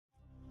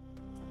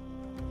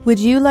Would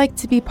you like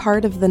to be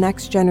part of the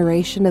next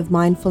generation of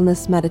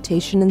mindfulness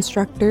meditation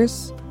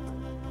instructors?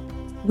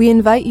 We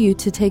invite you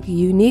to take a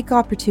unique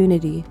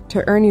opportunity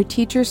to earn your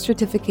teacher's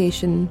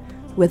certification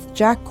with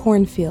Jack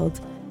Cornfield,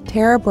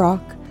 Tara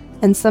Brock,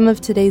 and some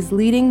of today's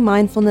leading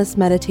mindfulness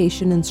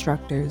meditation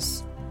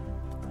instructors.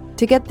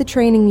 To get the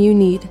training you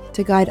need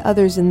to guide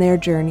others in their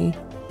journey,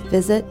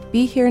 visit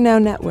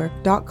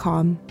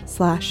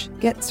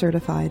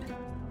BeHereNowNetwork.com/getcertified.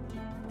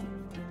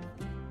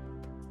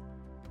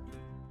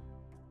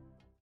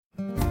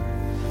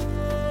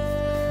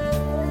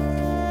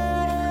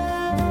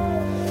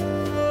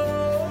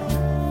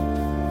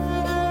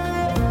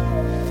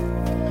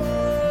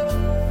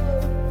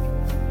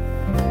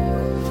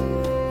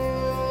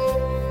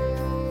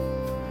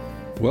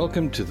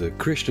 Welcome to the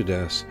Krishna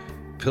Das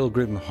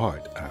Pilgrim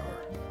Heart Hour.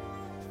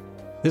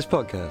 This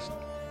podcast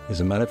is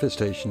a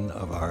manifestation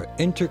of our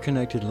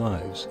interconnected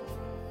lives,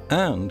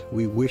 and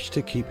we wish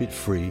to keep it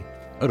free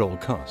at all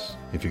costs,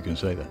 if you can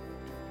say that.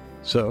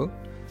 So,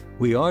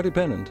 we are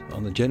dependent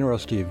on the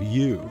generosity of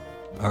you,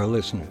 our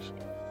listeners.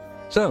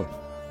 So,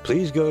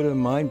 please go to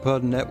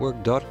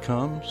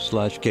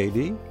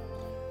mindpodnetwork.com/KD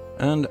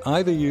and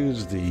either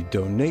use the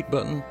donate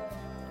button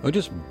or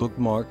just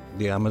bookmark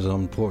the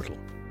Amazon portal.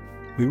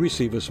 We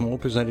receive a small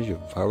percentage of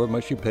however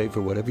much you paid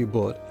for whatever you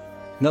bought.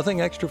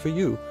 Nothing extra for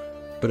you,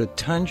 but a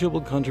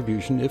tangible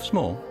contribution, if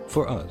small,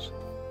 for us.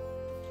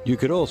 You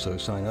could also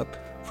sign up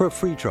for a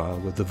free trial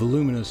with the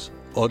voluminous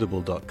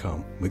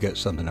audible.com. We get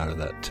something out of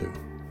that too.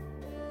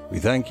 We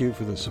thank you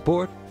for the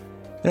support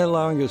and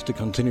allowing us to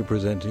continue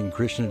presenting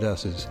Krishna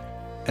Das's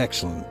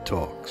excellent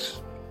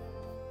talks.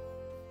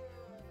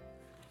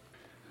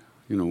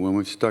 You know, when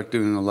we start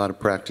doing a lot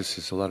of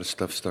practices, a lot of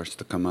stuff starts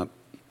to come up.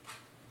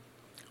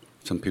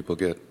 Some people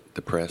get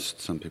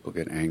depressed, some people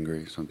get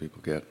angry, some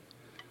people get,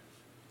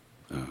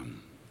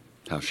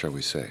 how shall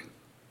we say,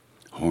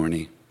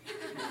 horny.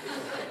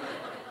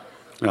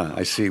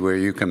 I see where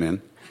you come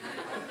in.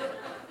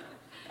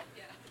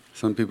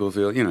 Some people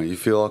feel, you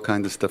feel all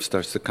kinds of stuff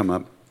starts to come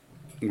up.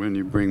 When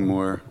you bring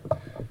more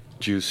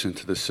juice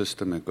into the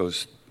system, it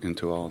goes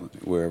into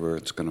wherever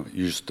it's going to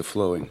use the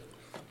flowing.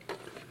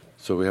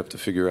 So we have to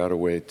figure out a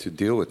way to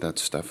deal with that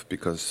stuff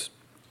because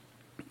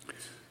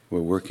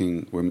we're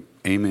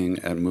aiming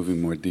at moving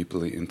more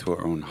deeply into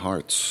our own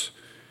hearts.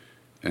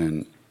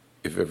 And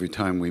if every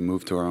time we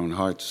move to our own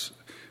hearts,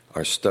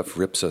 our stuff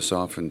rips us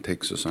off and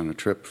takes us on a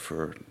trip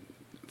for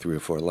 3 or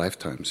 4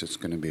 lifetimes, it's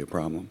going to be a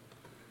problem.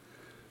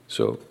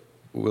 So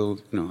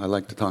I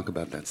like to talk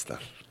about that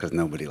stuff because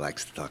nobody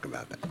likes to talk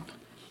about that.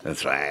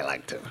 That's why I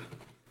like to.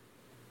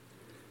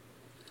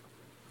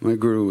 My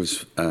guru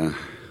was a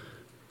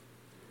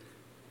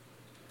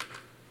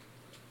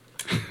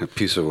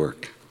piece of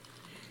work.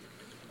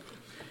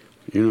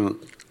 He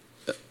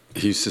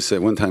used to say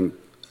one time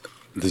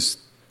this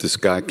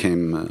guy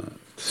came to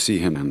see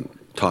him and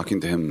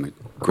talking to him at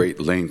great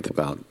length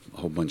about a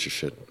whole bunch of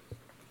shit,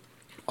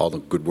 all the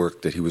good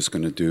work that he was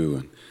going to do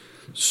and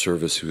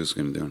service he was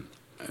going to do.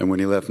 And when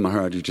he left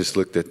Maharaj, he just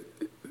looked at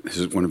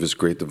one of his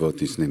great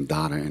devotees named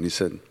Dada, and he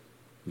said,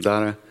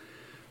 Dada,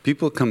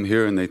 people come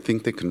here and they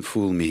think they can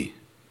fool me.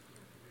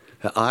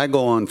 I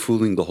go on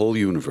fooling the whole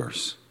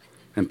universe,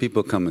 and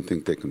people come and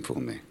think they can fool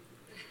me.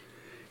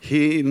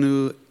 He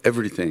knew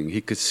everything. He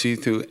could see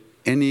through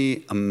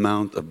any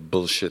amount of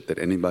bullshit that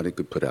anybody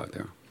could put out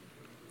there.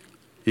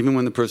 Even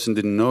when the person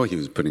didn't know he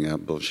was putting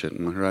out bullshit.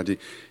 Maharaj, it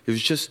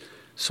was just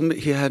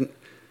he had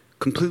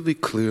completely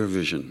clear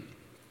vision,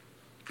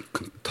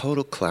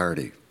 total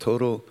clarity,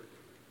 total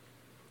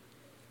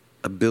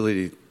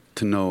ability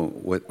to know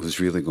what was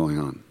really going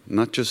on.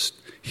 Not just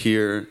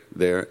here,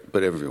 there,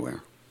 but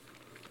everywhere.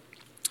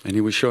 And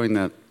he was showing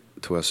that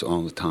to us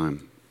all the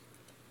time.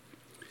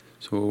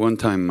 So one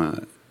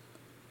time,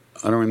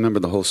 I don't remember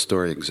the whole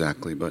story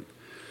exactly, but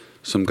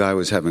some guy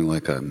was having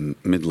like a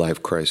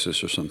midlife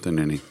crisis or something,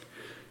 and he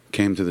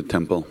came to the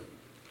temple,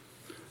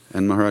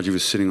 and Maharaji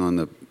was sitting on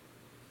the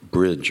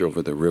bridge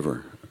over the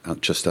river,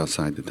 just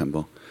outside the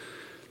temple.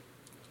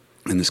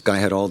 And this guy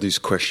had all these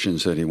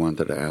questions that he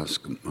wanted to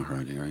ask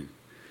Maharaji, right?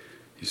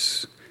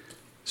 As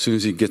soon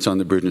as he gets on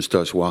the bridge and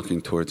starts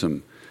walking towards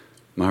him,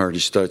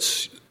 Maharaji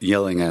starts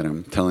yelling at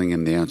him, telling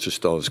him the answers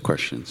to all his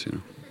questions,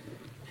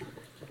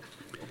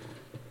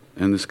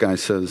 And this guy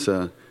says,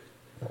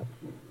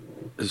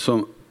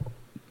 so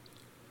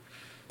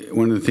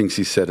one of the things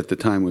he said at the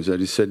time was that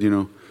he said,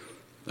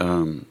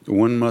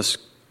 one must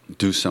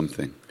do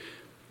something.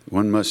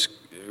 One must,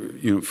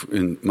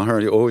 and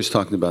Maharaj always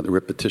talking about the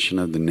repetition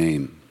of the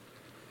name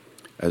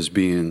as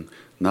being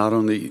not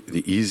only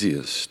the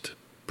easiest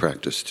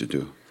practice to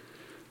do,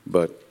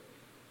 but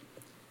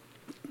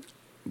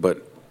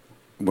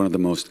one of the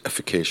most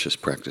efficacious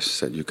practices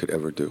that you could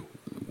ever do.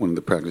 One of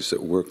the practices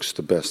that works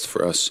the best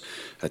for us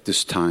at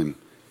this time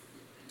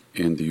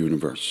in the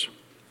universe.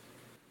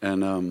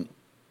 And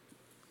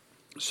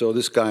so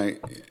this guy,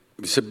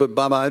 he said, but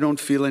Baba, I don't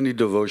feel any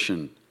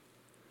devotion.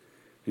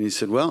 And he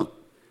said, well,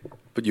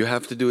 but you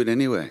have to do it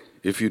anyway.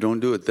 If you don't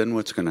do it, then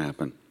what's going to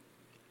happen?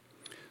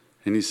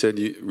 And he said,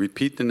 you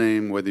repeat the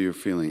name whether you're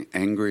feeling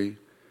angry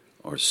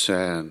or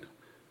sad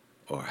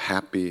or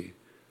happy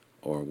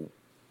or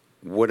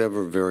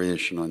whatever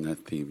variation on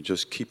that theme.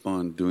 Just keep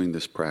on doing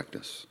this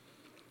practice.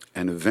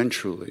 And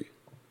eventually,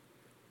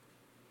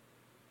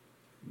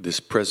 this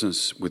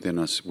presence within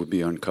us will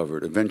be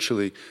uncovered.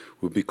 Eventually,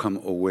 we'll become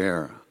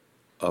aware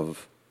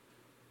of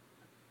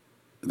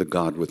the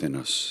God within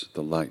us,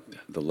 the light,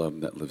 the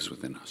love that lives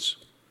within us.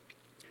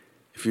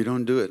 If you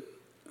don't do it,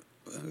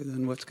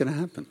 then what's going to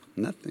happen?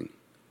 Nothing.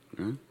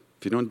 Right?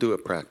 If you don't do a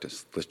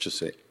practice, let's just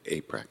say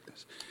a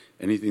practice,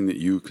 anything that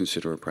you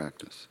consider a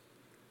practice,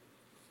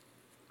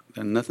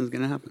 then nothing's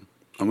going to happen.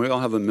 And we all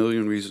have a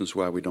million reasons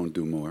why we don't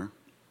do more,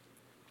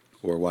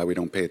 or why we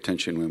don't pay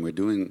attention when we're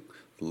doing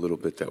the little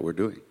bit that we're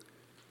doing.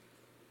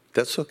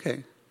 That's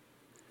okay.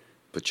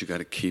 But you got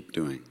to keep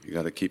doing. You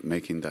got to keep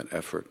making that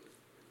effort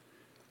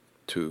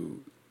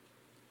to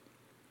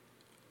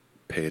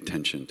pay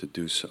attention, to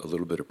do a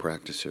little bit of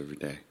practice every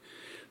day.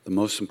 The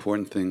most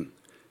important thing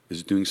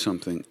is doing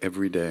something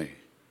every day,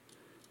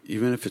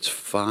 even if it's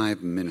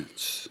 5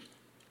 minutes.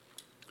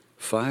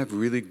 5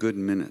 really good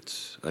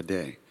minutes a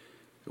day.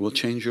 It will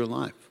change your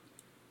life.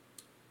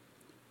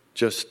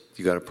 Just,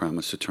 you got to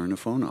promise to turn the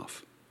phone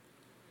off.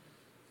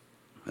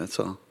 That's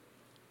all.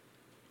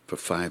 For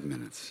 5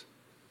 minutes.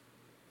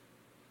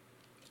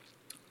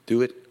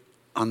 Do it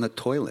on the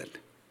toilet.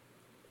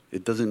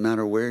 It doesn't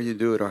matter where you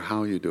do it or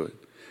how you do it,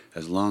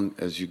 as long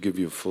as you give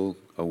your full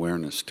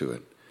awareness to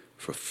it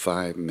for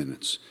 5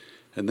 minutes.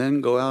 And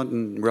then go out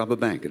and rob a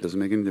bank. It doesn't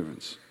make any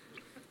difference.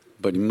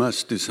 But you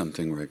must do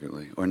something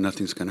regularly, or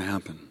nothing's going to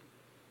happen.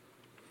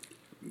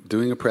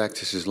 Doing a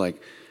practice is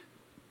like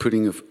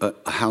putting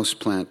a house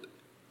plant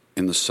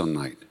in the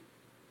sunlight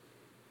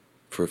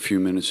for a few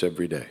minutes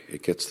every day.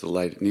 It gets the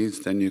light it needs,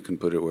 then you can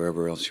put it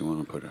wherever else you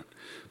want to put it.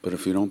 But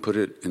if you don't put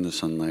it in the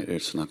sunlight,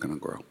 it's not going to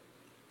grow.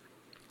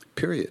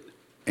 Period.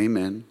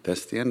 Amen.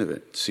 That's the end of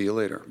it. See you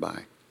later.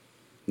 Bye.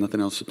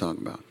 Nothing else to talk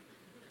about.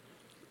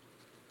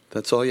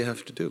 That's all you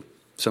have to do.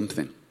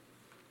 Something.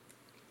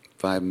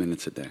 5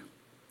 minutes a day.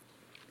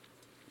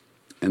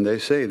 And they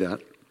say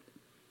that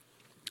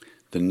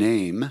the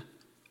name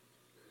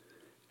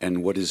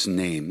and what is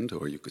named,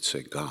 or you could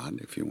say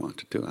God if you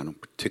wanted to. I don't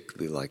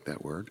particularly like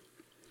that word.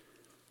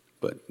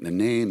 But the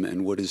name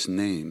and what is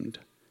named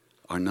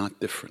are not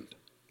different.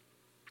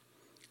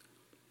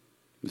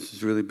 This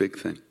is a really big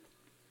thing.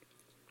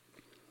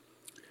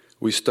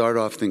 We start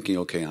off thinking,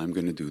 okay, I'm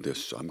going to do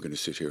this, so I'm going to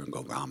sit here and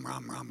go ram,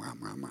 ram, ram, ram,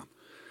 ram, ram.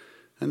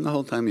 And the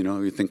whole time,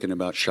 you're thinking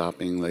about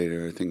shopping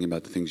later, thinking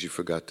about the things you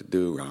forgot to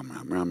do, ram,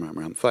 ram, ram, ram,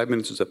 ram. 5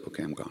 minutes is up,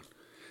 okay, I'm gone.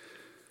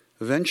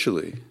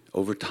 Eventually,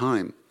 over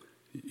time,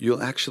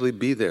 you'll actually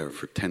be there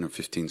for 10 or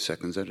 15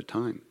 seconds at a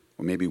time,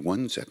 or maybe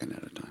 1 second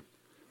at a time.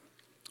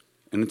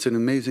 And it's an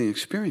amazing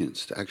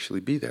experience to actually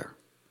be there,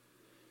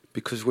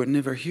 because we're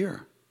never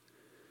here.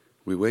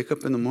 We wake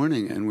up in the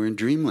morning and we're in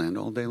dreamland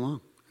all day long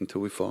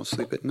until we fall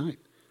asleep at night.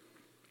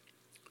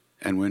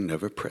 And we're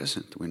never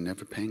present. We're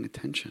never paying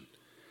attention.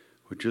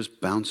 We're just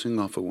bouncing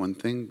off of one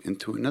thing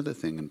into another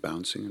thing and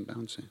bouncing and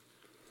bouncing.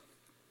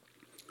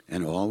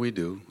 And all we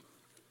do,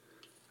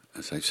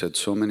 as I've said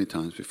so many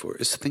times before,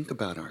 is think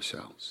about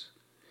ourselves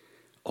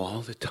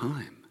all the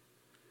time.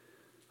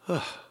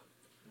 Ugh.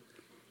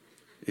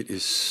 It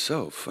is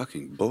so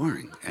fucking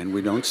boring, and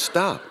we don't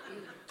stop.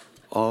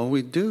 All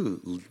we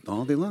do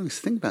all day long is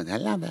think about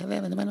it.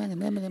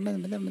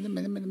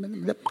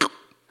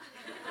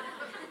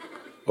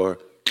 Or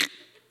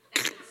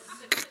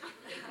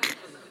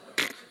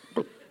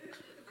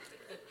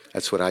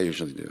that's what I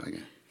usually do.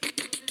 Again.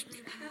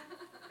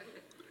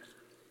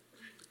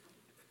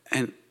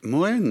 And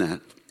more than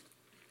that,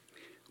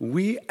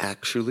 we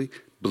actually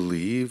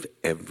believe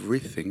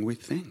everything we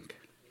think.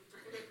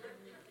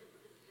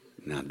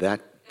 Now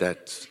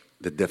that's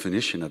the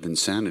definition of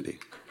insanity.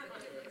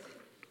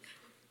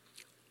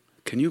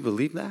 Can you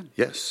believe that?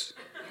 Yes.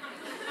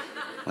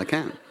 I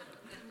can.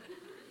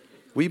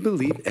 We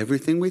believe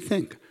everything we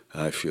think.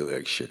 I feel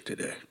like shit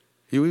today.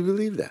 We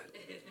believe that.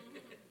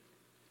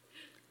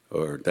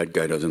 Or that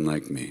guy doesn't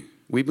like me.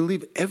 We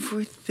believe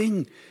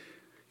everything.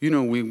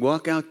 We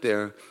walk out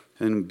there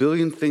and a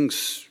billion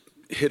things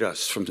hit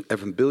us from a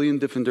billion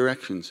different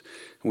directions.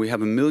 And we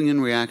have a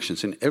million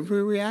reactions. And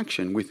every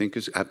reaction we think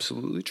is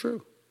absolutely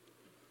true.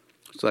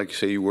 It's like,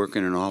 say you work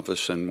in an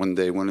office and one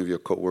day one of your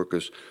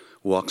coworkers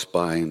walks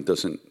by and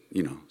doesn't,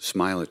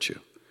 smile at you.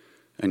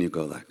 And you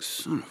go like,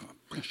 son of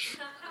a bitch.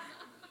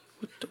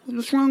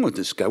 What's wrong with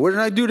this guy? What did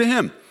I do to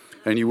him?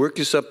 And you work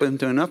yourself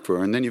into an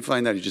uproar, and then you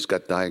find out he just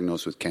got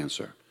diagnosed with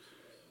cancer.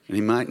 And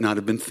he might not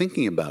have been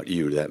thinking about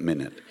you that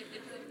minute.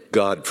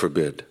 God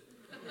forbid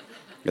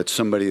that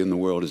somebody in the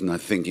world is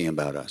not thinking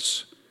about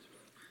us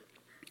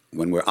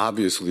when we're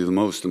obviously the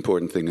most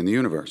important thing in the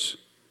universe.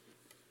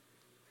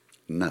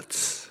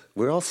 Nuts.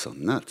 We're also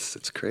nuts.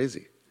 It's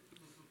crazy.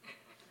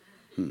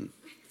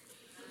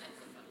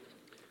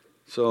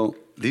 So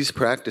these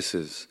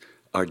practices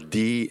are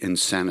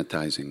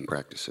de-insanitizing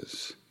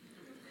practices.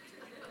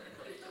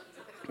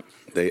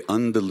 They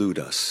undilute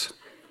us.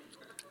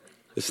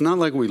 It's not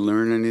like we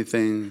learn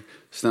anything.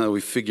 It's not that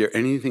we figure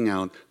anything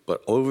out.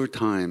 But over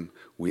time,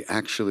 we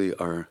actually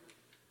are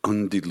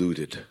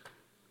undiluted,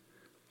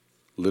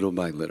 little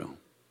by little.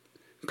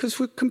 Because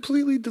we're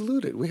completely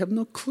diluted. We have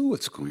no clue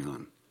what's going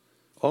on.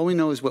 All we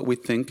know is what we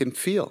think and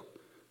feel.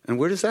 And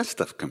where does that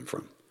stuff come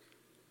from?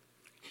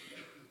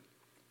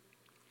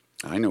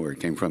 I know where it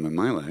came from in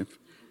my life.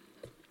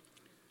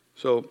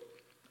 So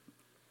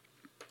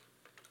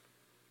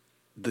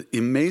the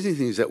amazing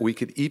thing is that we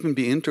could even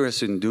be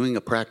interested in doing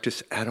a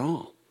practice at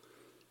all.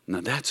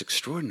 Now that's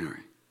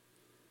extraordinary.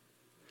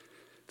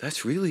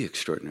 That's really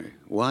extraordinary.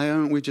 Why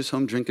aren't we just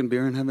home drinking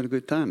beer and having a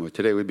good time? Or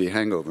today would be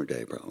hangover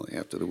day probably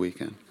after the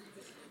weekend.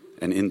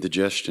 And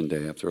indigestion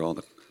day after all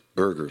the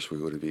burgers we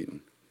would have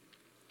eaten.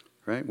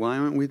 Right? Why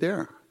aren't we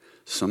there?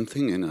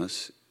 Something in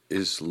us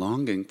is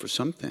longing for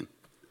something.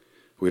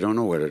 We don't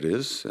know what it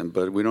is,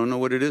 but we don't know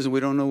what it is and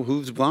we don't know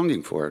who's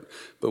longing for it.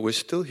 But we're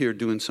still here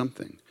doing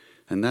something.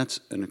 And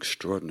that's an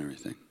extraordinary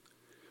thing.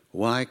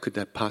 Why could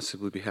that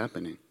possibly be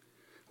happening?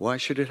 Why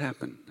should it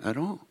happen at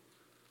all?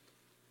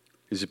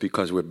 Is it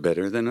because we're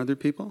better than other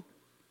people?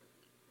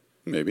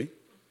 Maybe.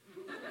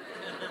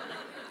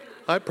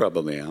 I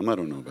probably am. I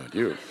don't know about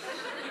you.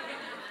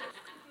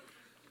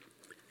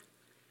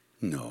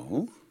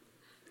 No.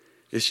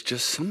 It's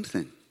just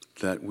something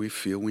that we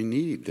feel we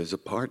need. There's a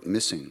part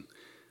missing,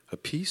 a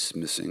piece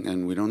missing,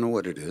 and we don't know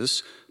what it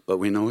is, but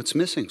we know it's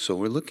missing, so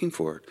we're looking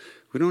for it.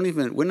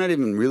 We're not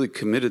even really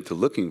committed to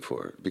looking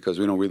for it because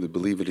we don't really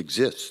believe it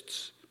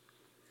exists.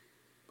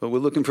 But we're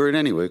looking for it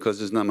anyway because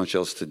there's not much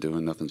else to do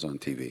and nothing's on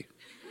TV.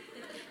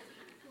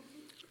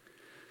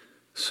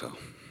 So,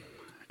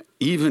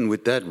 even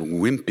with that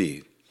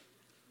wimpy,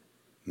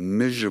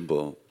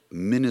 miserable,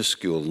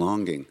 minuscule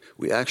longing,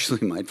 we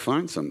actually might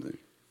find something.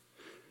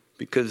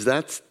 Because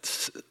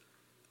that's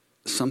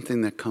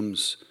something that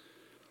comes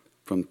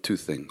from two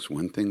things.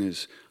 One thing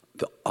is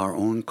our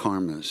own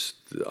karmas,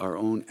 our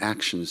own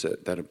actions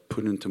that are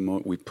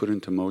we put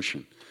into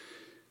motion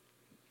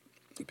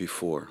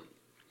before,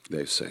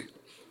 they say.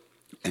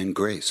 And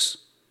grace.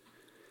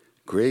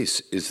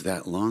 Grace is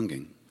that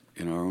longing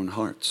in our own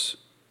hearts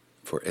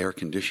for air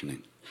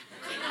conditioning.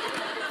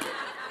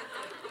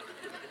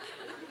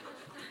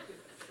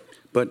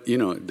 But,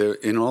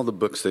 in all the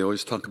books, they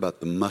always talk about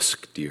the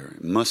musk deer.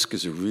 Musk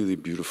is a really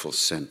beautiful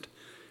scent.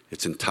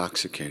 It's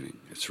intoxicating.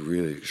 It's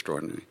really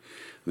extraordinary.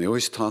 And they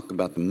always talk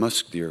about the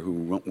musk deer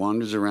who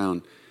wanders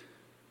around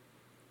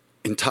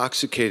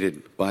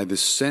intoxicated by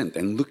this scent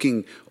and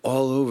looking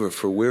all over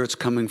for where it's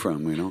coming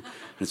from, And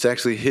it's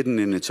actually hidden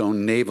in its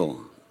own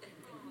navel.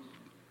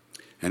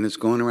 And it's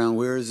going around,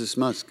 where is this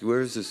musk?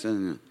 Where is this?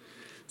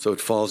 So it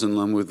falls in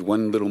love with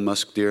one little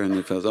musk deer and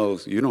it feels, oh,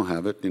 you don't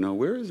have it.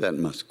 Where is that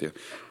musk deer?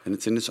 And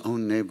it's in its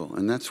own navel.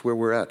 And that's where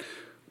we're at.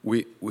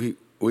 We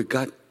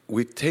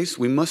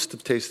must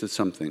have tasted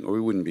something or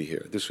we wouldn't be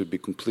here. This would be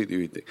completely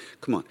ridiculous.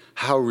 Come on,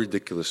 how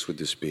ridiculous would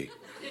this be?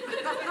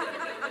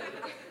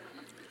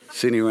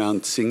 Sitting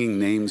around singing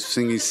names,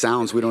 singing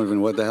sounds, we don't even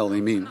know what the hell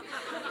they mean.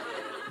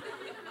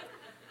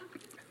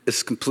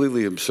 It's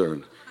completely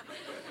absurd.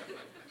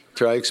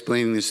 Try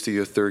explaining this to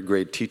your third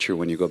grade teacher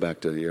when you go back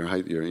to your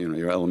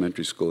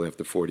elementary school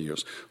after 40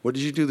 years. What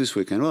did you do this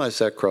weekend? Well, I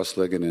sat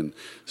cross-legged and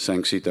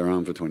sang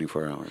Sitaram for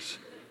 24 hours.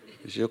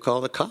 You'll call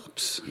the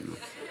cops.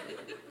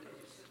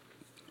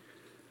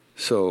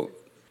 So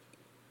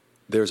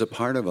there's a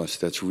part of us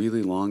that's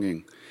really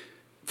longing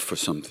for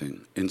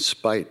something in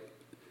spite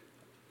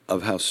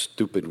of how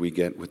stupid we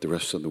get with the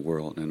rest of the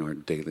world in our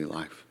daily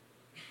life.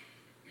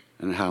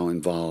 And how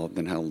involved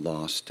and how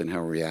lost and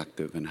how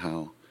reactive and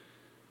how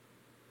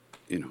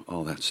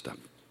all that stuff.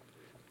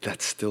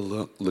 That's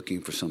still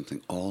looking for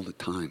something all the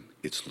time.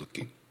 It's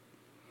looking,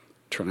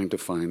 trying to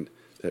find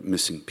that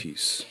missing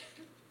piece.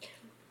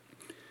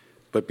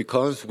 But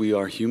because we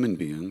are human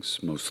beings,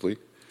 mostly,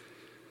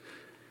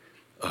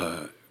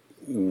 and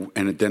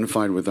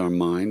identified with our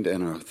mind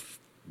and our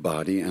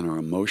body and our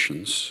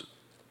emotions,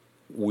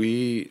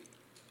 we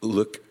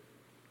look,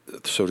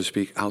 so to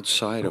speak,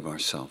 outside of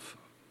ourselves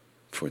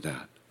for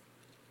that.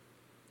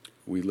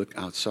 We look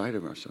outside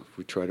of ourselves.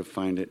 We try to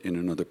find it in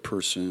another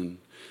person,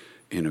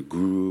 in a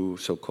guru,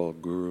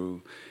 so-called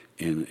guru,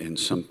 in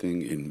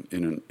something,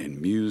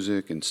 in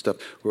music and stuff.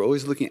 We're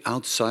always looking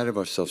outside of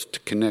ourselves to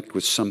connect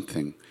with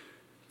something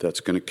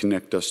that's going to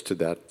connect us to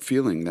that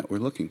feeling that we're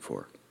looking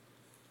for.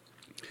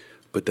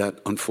 But that,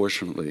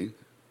 unfortunately,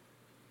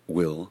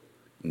 will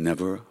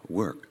never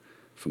work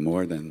for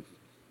more than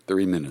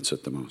 3 minutes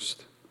at the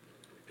most.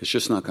 It's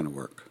just not going to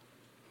work.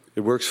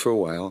 It works for a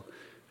while,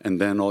 and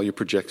then all your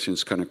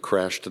projections kind of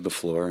crash to the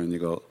floor, and you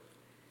go,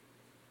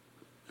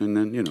 and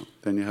then,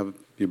 then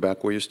you're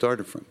back where you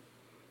started from.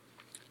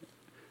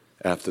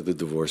 After the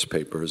divorce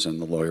papers and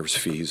the lawyer's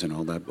fees and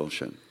all that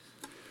bullshit.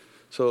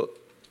 So,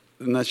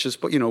 and that's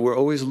just, we're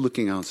always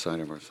looking outside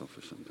of ourselves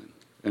for something.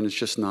 And it's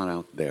just not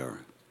out there.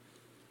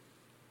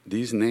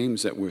 These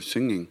names that we're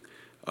singing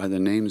are the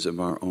names of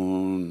our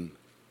own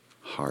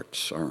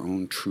hearts, our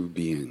own true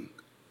being.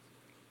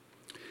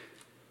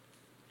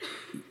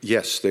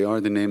 Yes, they are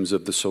the names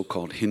of the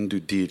so-called Hindu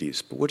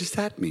deities, but what does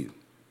that mean?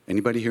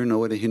 Anybody here know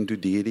what a Hindu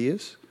deity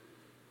is?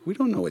 We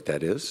don't know what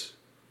that is.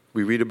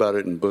 We read about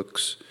it in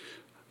books.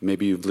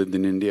 Maybe you've lived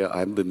in India.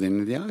 I've lived in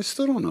India. I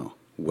still don't know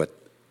what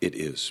it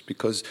is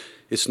because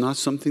it's not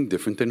something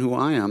different than who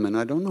I am, and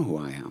I don't know who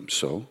I am.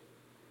 So,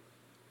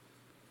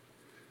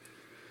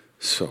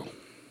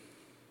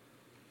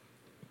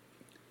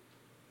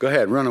 go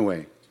ahead, run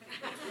away.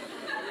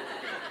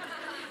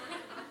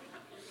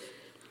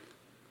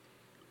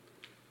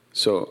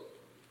 So,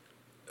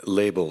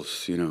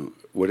 labels,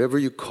 whatever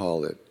you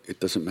call it, it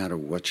doesn't matter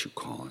what you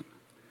call it.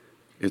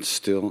 It's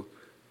still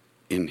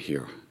in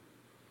here.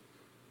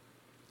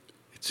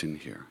 It's in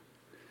here.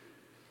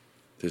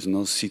 There's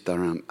no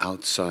Sitaram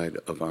outside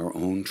of our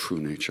own true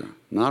nature.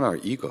 Not our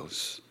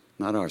egos,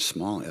 not our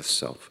small s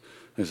self.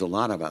 There's a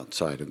lot of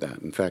outside of that.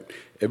 In fact,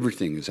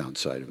 everything is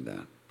outside of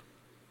that,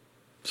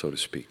 so to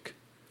speak.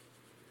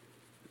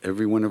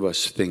 Every one of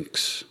us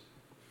thinks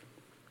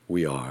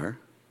we are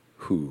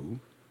who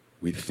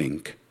we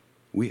think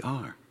we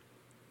are.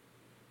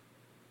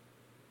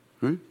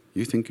 Right?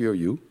 You think you're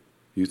you.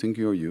 You think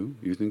you're you.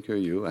 You think you're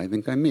you. I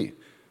think I'm me.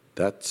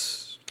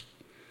 That's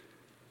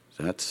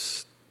the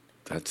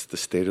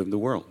state of the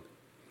world.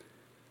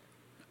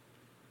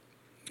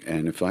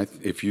 And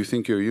if you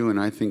think you're you and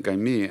I think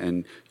I'm me,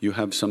 and you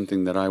have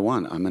something that I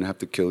want, I'm going to have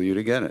to kill you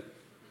to get it.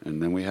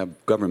 And then we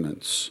have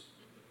governments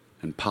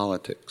and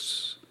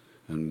politics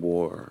and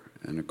war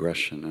and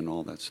aggression and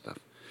all that stuff.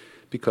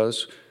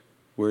 Because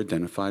we're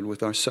identified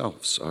with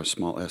ourselves, our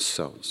small s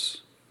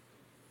selves.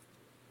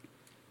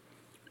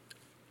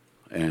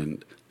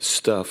 And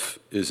stuff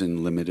is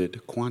in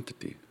limited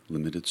quantity,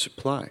 limited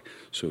supply.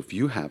 So if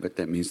you have it,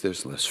 that means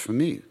there's less for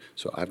me.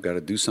 So I've got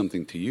to do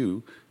something to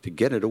you to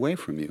get it away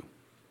from you.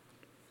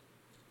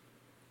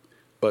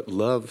 But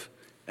love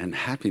and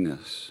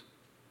happiness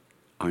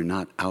are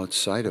not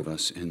outside of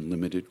us in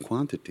limited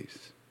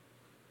quantities.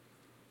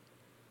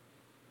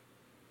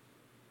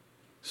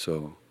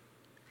 So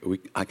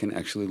I can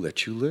actually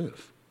let you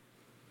live.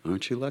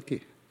 Aren't you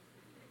lucky?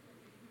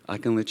 I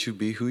can let you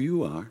be who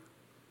you are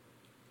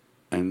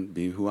and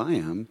be who I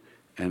am,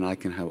 and I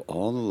can have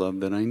all the love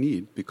that I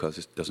need because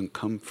it doesn't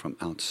come from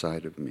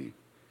outside of me.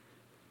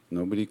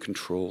 Nobody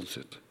controls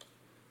it.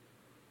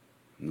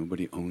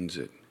 Nobody owns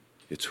it.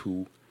 It's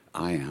who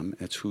I am,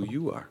 it's who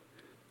you are.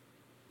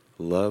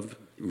 Love,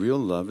 real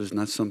love is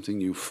not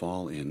something you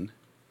fall in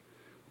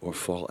or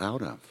fall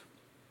out of.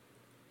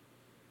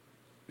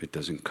 It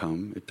doesn't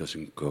come, it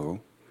doesn't go.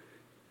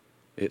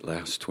 It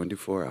lasts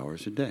 24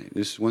 hours a day.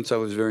 Once I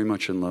was very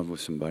much in love with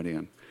somebody,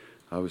 and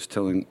I was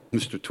telling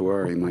Mr.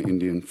 Tiwari, my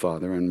Indian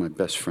father and my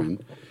best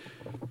friend,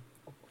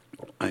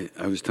 I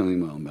was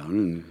telling him all about it,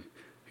 and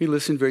he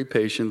listened very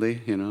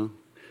patiently, and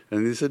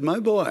he said,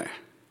 my boy,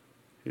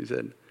 he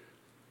said,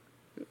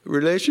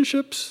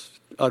 relationships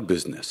are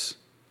business.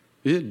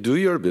 He said, do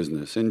your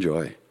business,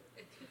 enjoy.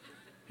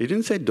 He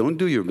didn't say don't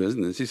do your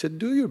business, he said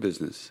do your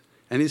business.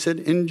 And he said,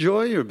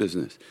 enjoy your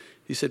business.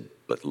 He said,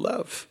 but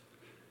love.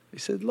 He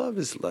said, love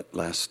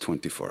lasts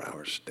 24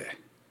 hours a day.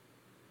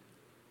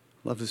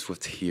 Love is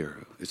what's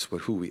here. It's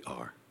who we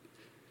are.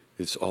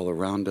 It's all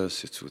around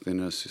us. It's within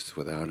us. It's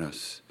without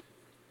us.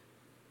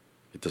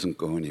 It doesn't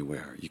go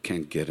anywhere. You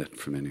can't get it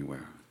from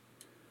anywhere.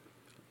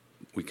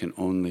 We can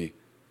only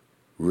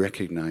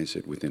recognize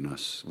it within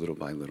us little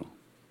by little.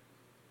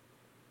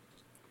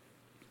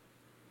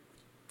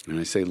 And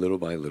I say little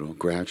by little,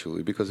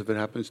 gradually, because if it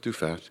happens too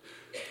fast,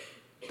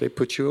 they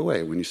put you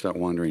away. When you start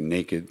wandering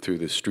naked through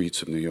the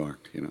streets of New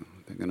York,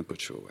 they're going to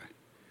put you away.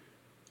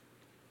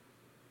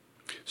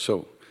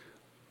 So,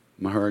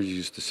 Maharaj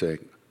used to say,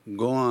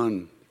 go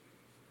on,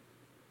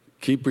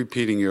 keep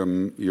repeating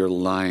your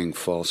lying,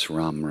 false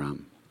Ram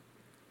Ram.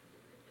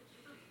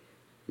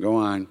 Go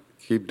on,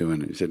 keep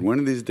doing it. He said, one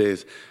of these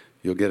days,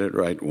 you'll get it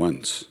right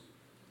once.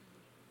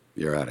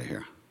 You're out of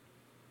here.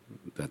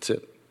 That's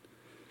it.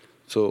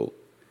 So,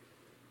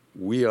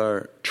 we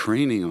are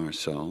training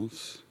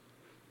ourselves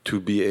to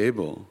be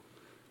able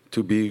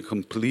to be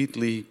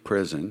completely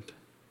present,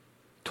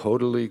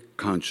 totally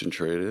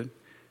concentrated,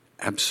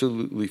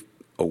 absolutely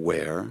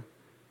aware,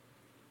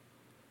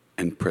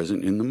 and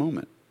present in the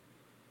moment.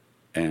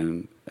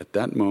 And at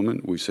that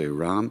moment, we say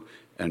Ram,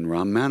 and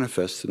Ram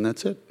manifests, and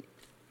that's it.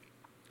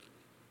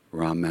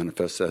 Ram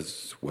manifests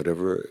as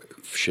whatever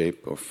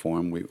shape or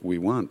form we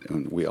want,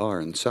 and we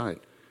are inside.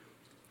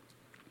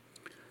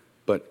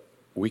 But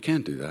we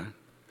can't do that.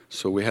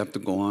 So we have to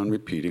go on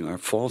repeating our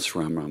false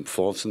Ram Ram,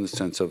 false in the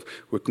sense of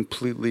we're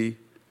completely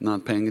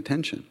not paying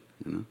attention.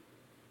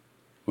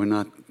 We're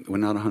not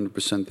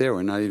 100% there.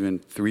 We're not even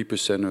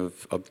 3%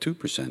 of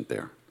 2%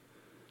 there.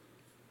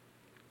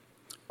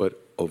 But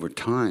over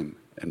time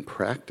and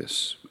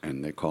practice,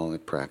 and they call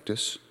it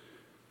practice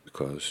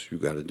because you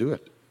got to do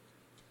it.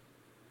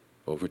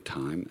 Over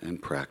time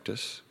and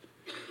practice,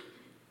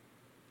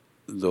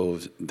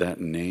 those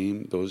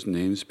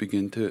names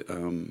begin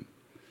to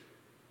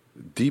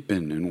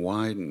deepen and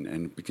widen,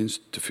 and it begins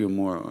to feel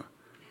more.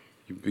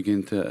 You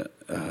begin to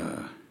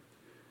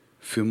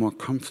feel more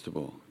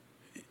comfortable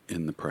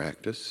in the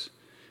practice,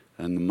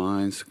 and the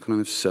mind kind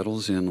of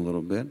settles in a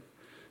little bit,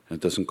 And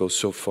it doesn't go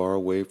so far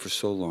away for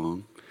so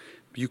long.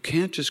 But you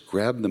can't just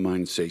grab the mind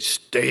and say,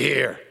 stay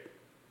here.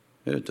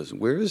 It doesn't.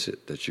 Where is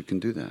it that you can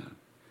do that?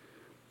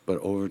 But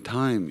over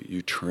time,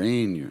 you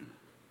train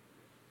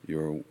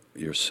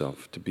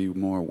yourself to be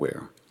more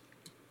aware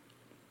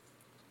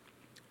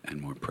and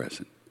more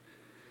present.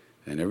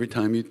 And every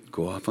time you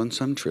go off on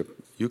some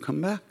trip, you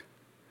come back.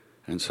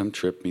 And some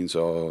trip means, I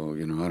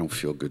don't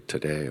feel good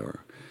today,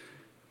 or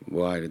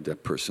why did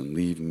that person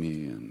leave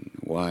me, and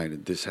why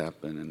did this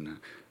happen, and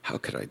how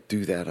could I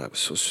do that? I was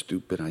so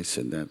stupid, I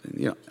said that.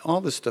 And,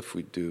 all the stuff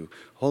we do,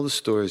 all the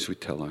stories we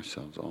tell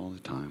ourselves all the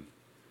time,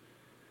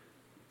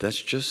 that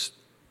just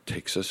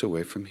takes us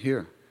away from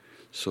here.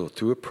 So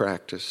through a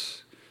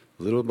practice,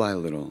 little by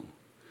little,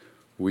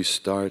 we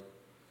start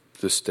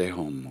to stay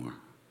home more.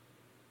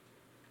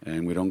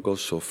 And we don't go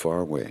so far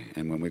away.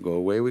 And when we go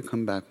away, we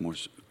come back more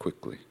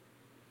quickly.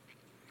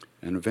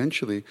 And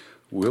eventually,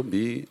 we'll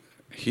be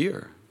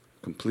here,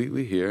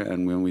 completely here.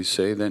 And when we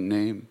say that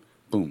name,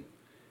 boom,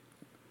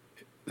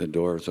 the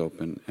door is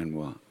open, and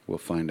we'll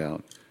find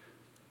out.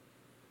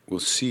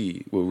 We'll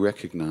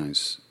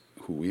recognize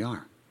who we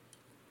are.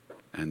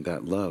 And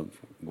that love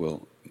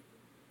will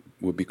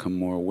become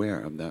more aware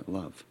of that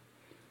love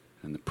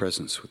and the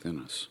presence within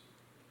us.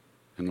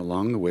 And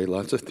along the way,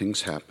 lots of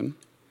things happen.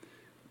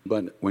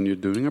 But when you're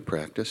doing a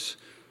practice,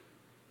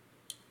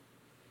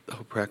 the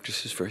whole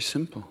practice is very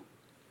simple.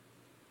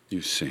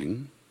 You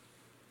sing,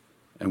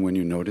 and when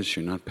you notice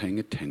you're not paying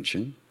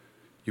attention,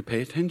 you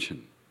pay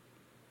attention.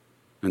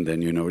 And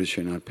then you notice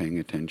you're not paying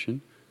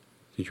attention,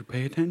 you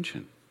pay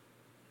attention.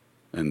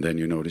 And then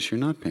you notice you're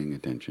not paying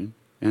attention,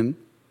 and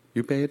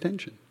you pay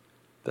attention.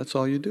 That's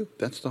all you do.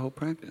 That's the whole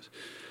practice.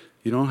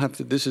 You don't have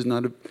to, this is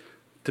not a,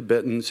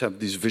 Tibetans have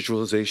these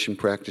visualization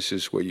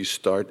practices where you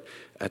start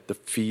at the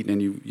feet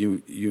and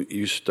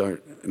you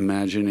start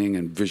imagining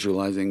and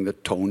visualizing the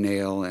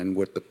toenail and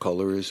what the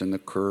color is and the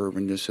curve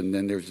and this, and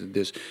then there's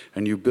this,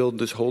 and you build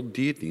this whole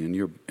deity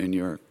in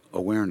your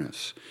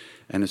awareness.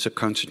 And it's a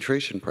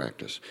concentration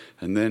practice.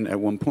 And then at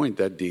one point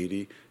that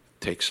deity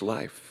takes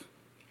life.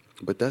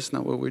 But that's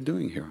not what we're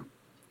doing here.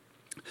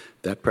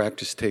 That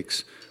practice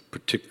takes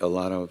a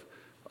lot of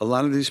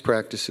these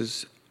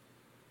practices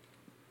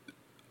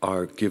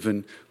are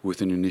given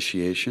with an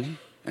initiation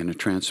and a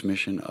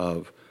transmission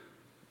of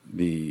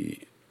the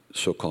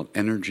so-called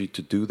energy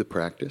to do the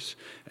practice.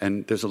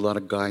 And there's a lot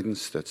of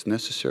guidance that's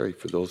necessary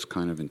for those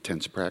kind of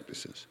intense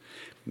practices.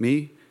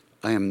 Me,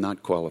 I am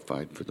not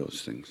qualified for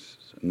those things.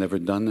 I've never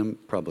done them,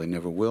 probably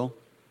never will.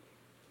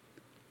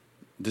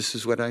 This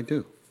is what I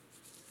do.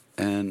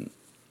 And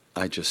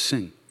I just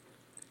sing.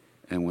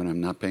 And when I'm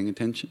not paying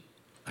attention,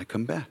 I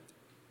come back.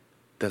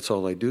 That's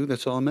all I do.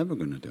 That's all I'm ever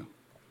going to do.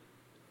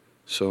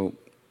 So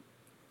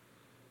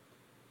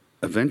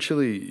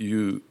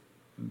eventually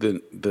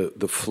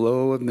the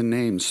flow of the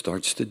name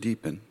starts to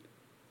deepen.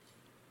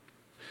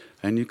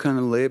 And you kind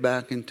of lay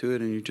back into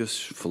it and you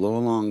just flow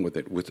along with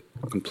it with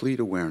complete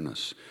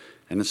awareness.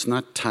 And it's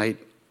not tight.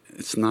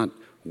 It's not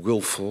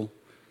willful.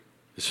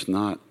 It's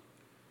not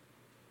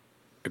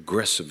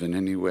aggressive in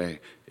any way.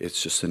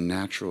 It's just a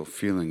natural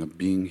feeling of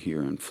being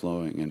here and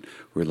flowing and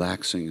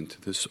relaxing into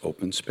this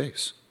open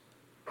space.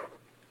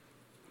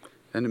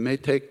 And it may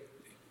take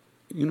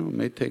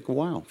a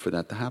while for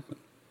that to happen.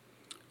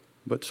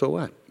 But so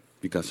what?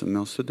 You got something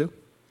else to do?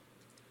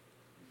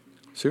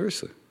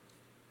 Seriously.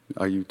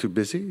 Are you too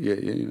busy?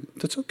 Yeah,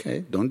 that's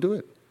okay. Don't do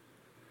it.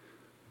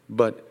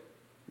 But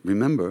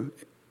remember,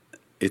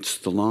 it's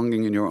the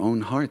longing in your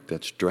own heart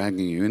that's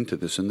dragging you into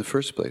this in the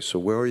first place. So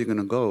where are you going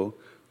to go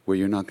where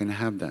you're not going to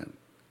have that?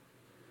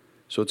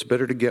 So it's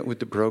better to get with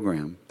the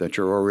program that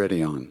you're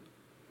already on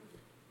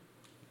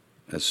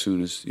as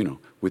soon as,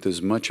 with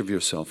as much of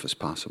yourself as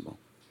possible.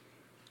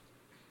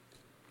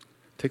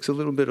 It takes a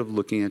little bit of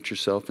looking at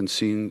yourself and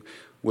seeing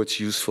what's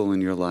useful in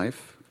your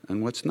life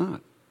and what's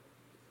not.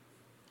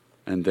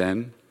 And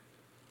then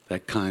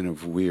that kind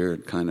of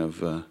weird,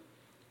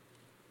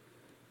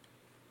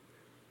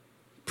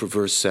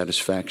 perverse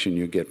satisfaction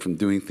you get from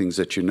doing things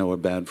that you know are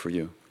bad for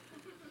you.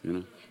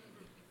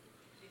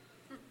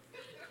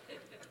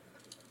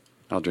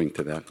 I'll drink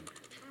to that.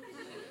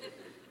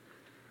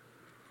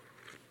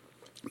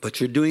 But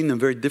you're doing them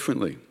very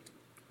differently.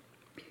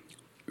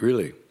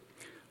 Really.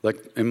 Like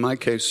in my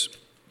case,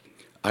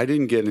 I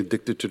didn't get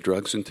addicted to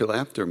drugs until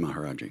after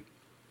Maharaji.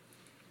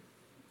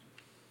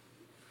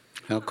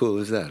 How cool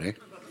is that, eh?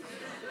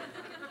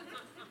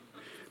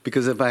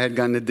 Because if I had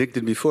gotten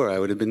addicted before, I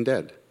would have been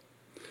dead.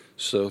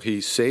 So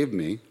he saved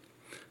me,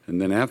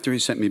 and then after he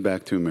sent me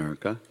back to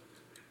America,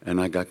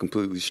 and I got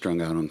completely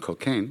strung out on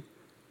cocaine,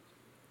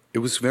 it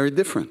was very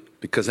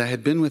different because I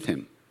had been with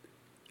him.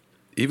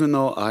 Even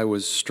though I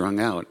was strung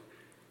out,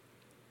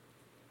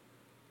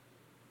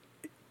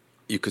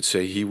 you could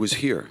say he was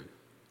here.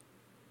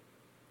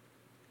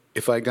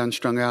 If I had gotten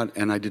strung out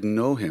and I didn't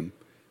know him,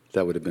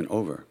 that would have been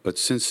over. But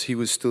since he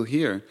was still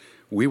here,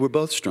 we were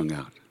both strung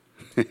out.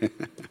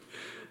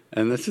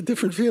 And that's a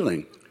different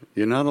feeling.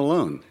 You're not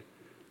alone.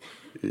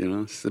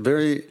 It's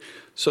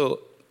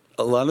so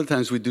a lot of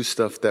times we do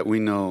stuff that we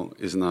know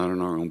is not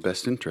in our own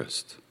best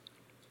interest.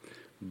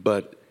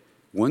 But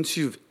once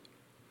you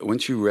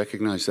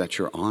recognize that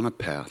you're on a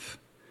path,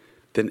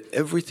 then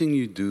everything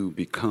you do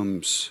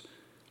becomes,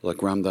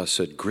 like Ram Dass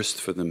said,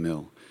 grist for the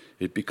mill.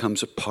 It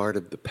becomes a part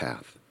of the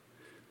path.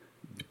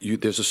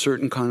 There's a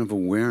certain kind of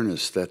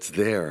awareness that's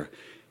there,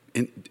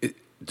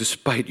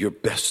 despite your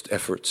best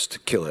efforts to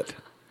kill it.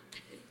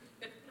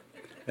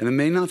 And it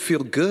may not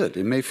feel good.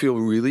 It may feel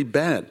really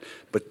bad,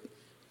 but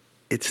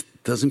it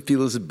doesn't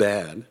feel as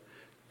bad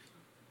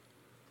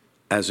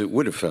as it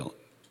would have felt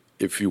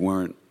if you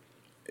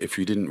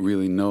didn't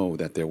really know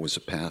that there was a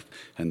path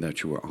and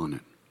that you were on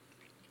it.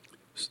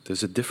 So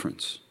there's a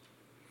difference.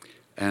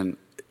 And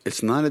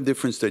it's not a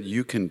difference that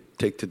you can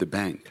take to the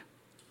bank.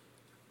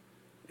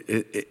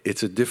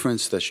 It's a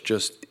difference that's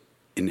just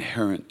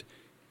inherent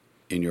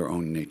in your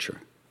own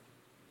nature.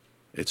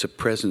 It's a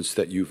presence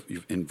that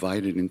you've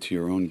invited into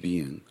your own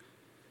being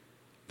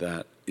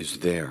that is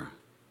there,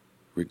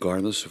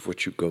 regardless of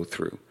what you go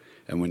through.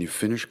 And when you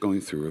finish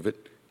going through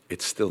it,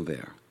 it's still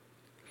there.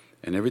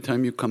 And every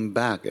time you come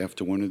back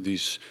after one of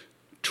these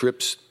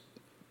trips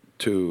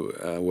to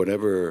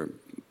whatever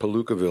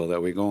Palookaville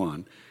that we go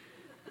on,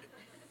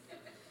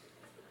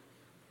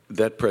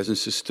 that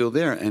presence is still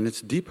there, and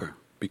it's deeper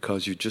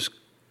because you just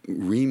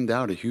reamed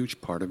out a huge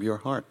part of your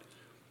heart.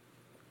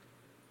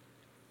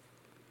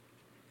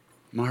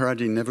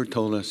 Maharaji never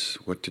told us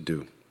what to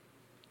do,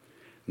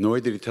 nor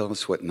did he tell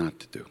us what not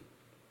to do.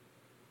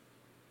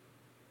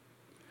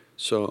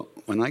 So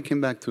when I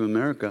came back to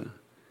America,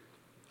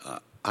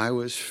 I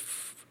was,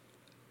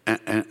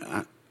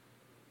 and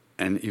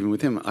even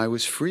with him, I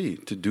was free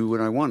to do what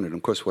I wanted. And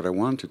of course, what I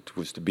wanted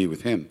was to be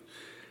with him.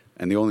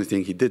 And the only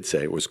thing he did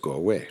say was, go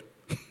away.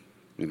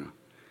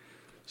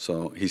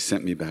 So he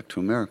sent me back to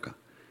America.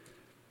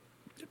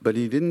 But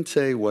he didn't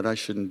say what I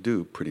shouldn't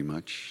do, pretty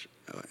much.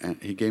 And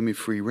he gave me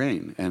free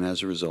rein. And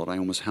as a result, I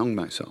almost hung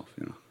myself,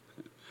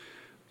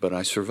 But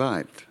I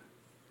survived.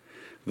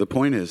 The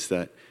point is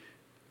that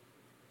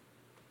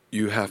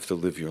you have to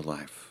live your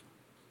life.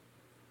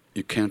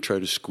 You can't try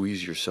to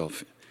squeeze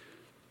yourself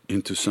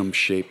into some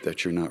shape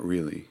that you're not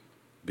really.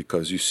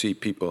 Because you see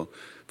people,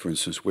 for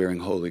instance, wearing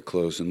holy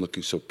clothes and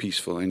looking so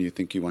peaceful, and you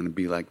think you want to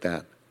be like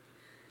that.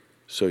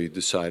 So you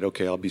decide,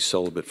 okay, I'll be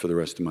celibate for the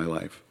rest of my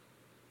life.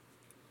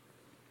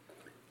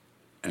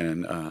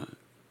 And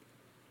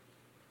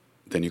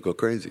then you go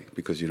crazy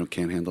because you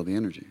can't handle the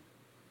energy.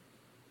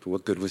 But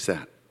what good was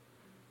that?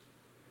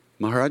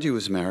 Maharaji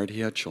was married,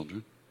 he had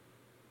children.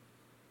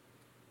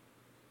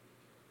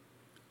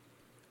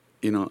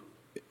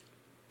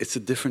 It's a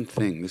different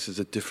thing. This is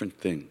a different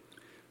thing.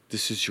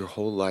 This is your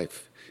whole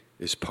life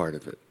is part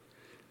of it.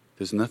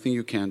 There's nothing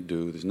you can't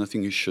do. There's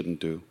nothing you shouldn't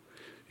do.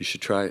 You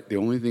should try. The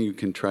only thing you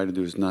can try to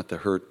do is not to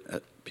hurt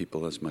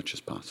people as much as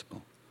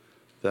possible.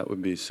 That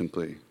would be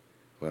simply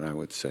what I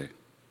would say.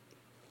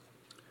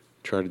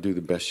 Try to do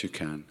the best you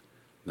can,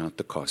 not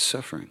to cause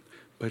suffering.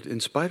 But in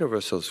spite of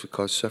ourselves, we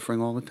cause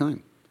suffering all the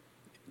time.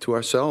 To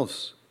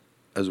ourselves,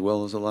 as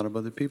well as a lot of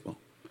other people.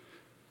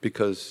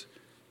 Because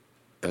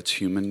that's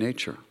human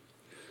nature.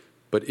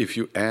 But if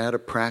you add a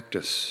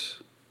practice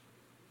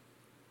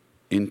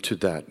into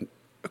that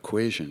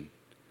equation,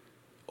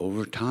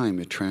 over time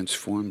it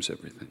transforms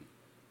everything.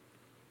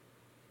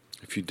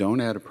 If you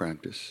don't add a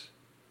practice,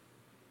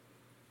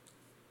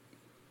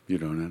 you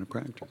don't add a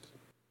practice.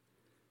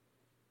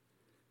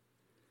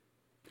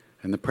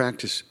 And the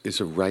practice is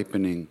a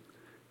ripening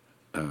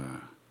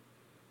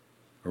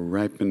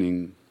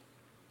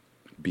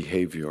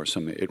behavior or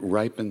something. It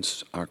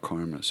ripens our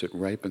karmas. It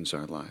ripens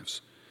our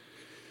lives.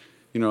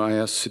 I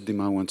asked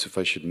Siddhima once if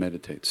I should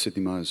meditate.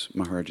 Siddhima is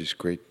Maharaji's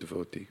great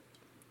devotee.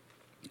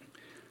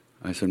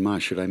 I said, Ma,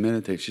 should I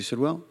meditate? She said,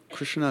 well,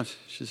 Krishnadas,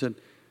 she said,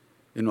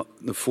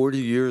 the 40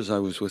 years I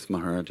was with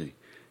Maharaji,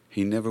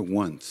 he never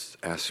once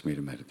asked me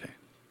to meditate.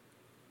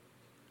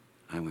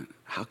 I went,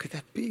 how could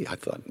that be? I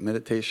thought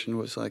meditation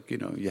was like,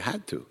 you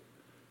had to.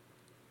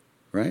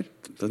 Right?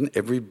 Doesn't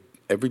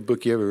every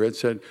book you ever read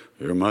said,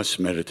 you must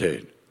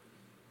meditate.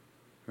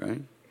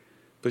 Right?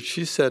 But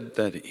she said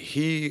that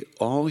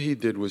all he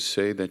did was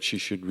say that she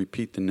should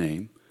repeat the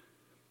name,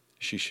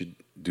 she should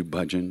do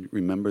bhajan,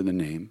 remember the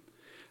name,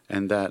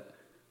 and that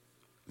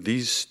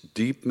these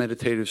deep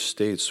meditative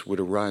states would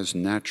arise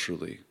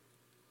naturally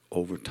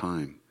over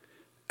time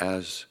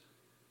as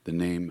the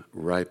name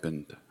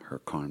ripened her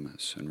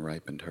karmas and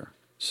ripened her.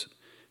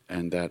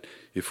 And that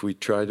if we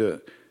try to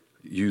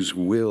use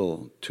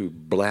will to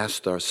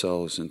blast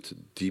ourselves into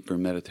deeper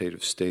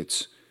meditative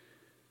states,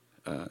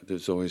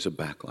 there's always a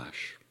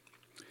backlash.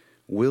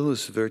 Will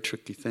is a very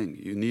tricky thing.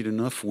 You need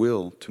enough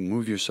will to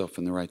move yourself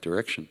in the right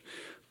direction.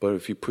 But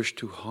if you push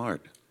too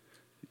hard,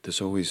 there's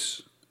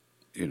always,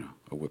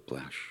 a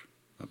whiplash,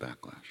 a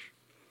backlash.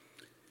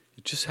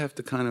 You just have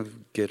to kind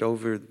of get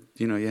over,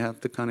 you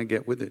have to kind of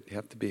get with it. You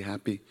have to be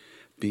happy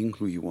being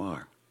who you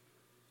are,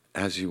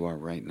 as you are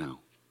right now.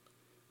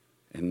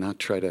 And not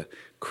try to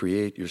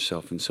create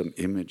yourself in some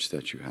image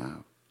that you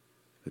have,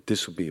 that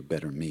this will be a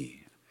better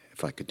me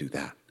if I could do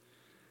that.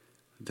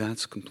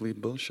 That's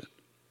complete bullshit.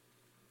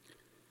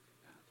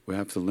 We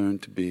have to learn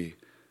to be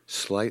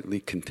slightly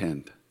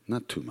content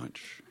Not too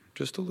much,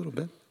 just a little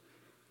bit.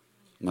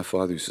 My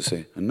father used to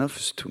say, enough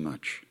is too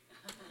much.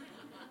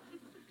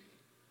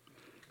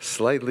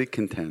 Slightly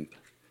content,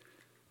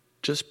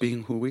 just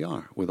being who we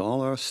are with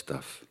all our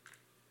stuff.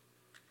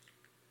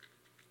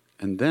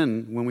 And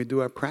then when we do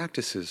our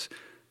practices,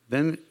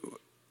 then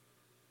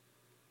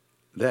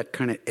that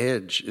kind of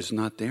edge is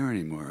not there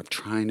anymore of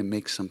trying to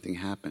make something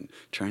happen,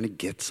 trying to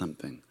get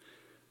something,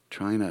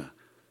 trying to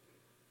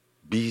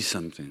be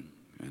something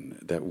and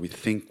that we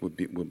think would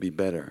be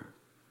better,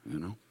 you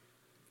know?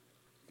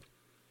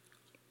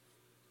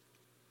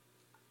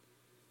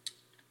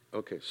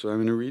 Okay, so I'm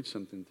going to read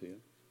something to you.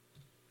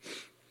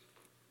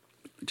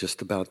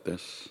 Just about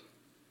this.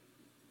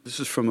 This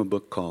is from a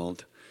book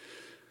called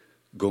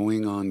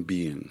Going on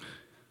Being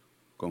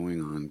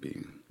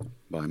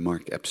by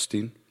Mark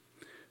Epstein,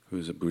 who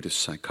is a Buddhist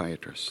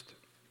psychiatrist.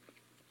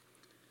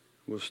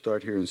 We'll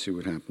start here and see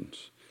what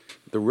happens.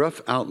 The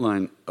rough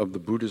outline of the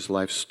Buddha's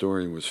life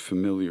story was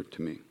familiar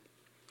to me.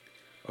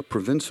 A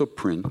provincial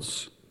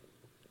prince,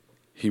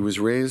 he was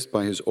raised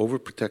by his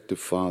overprotective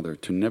father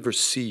to never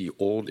see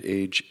old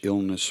age,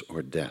 illness,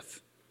 or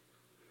death.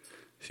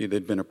 See,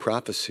 there'd been a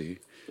prophecy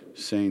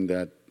saying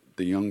that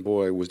the young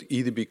boy would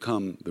either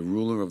become the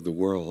ruler of the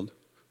world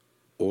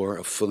or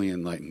a fully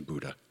enlightened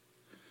Buddha.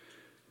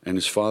 And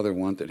his father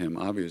wanted him,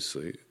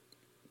 obviously,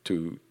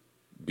 to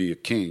be a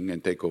king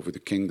and take over the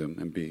kingdom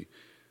and be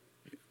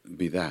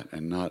that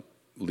and not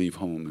leave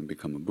home and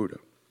become a Buddha.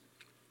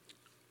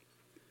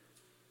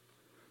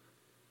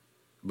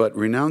 But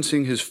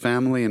renouncing his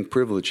family and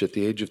privilege at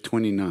the age of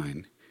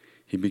 29,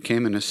 he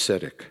became an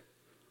ascetic,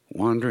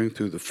 wandering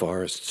through the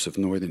forests of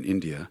northern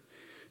India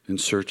in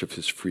search of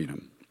his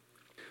freedom.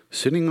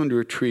 Sitting under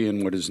a tree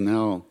in what is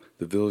now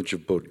the village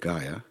of Bodh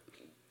Gaya,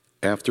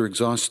 after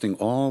exhausting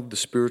all the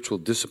spiritual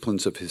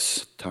disciplines of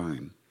his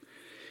time,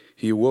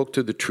 he awoke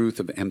to the truth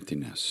of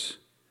emptiness.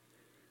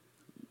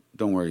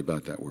 Don't worry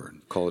about that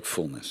word. Call it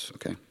fullness,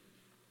 okay?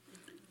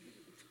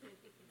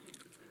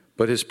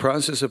 But his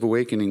process of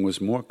awakening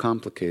was more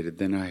complicated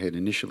than I had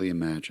initially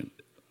imagined.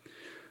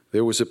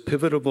 There was a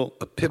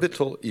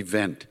pivotal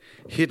event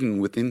hidden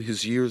within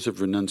his years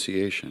of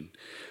renunciation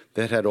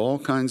that had all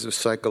kinds of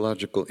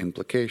psychological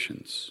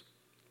implications.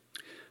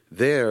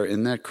 There,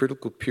 in that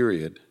critical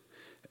period,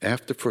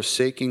 after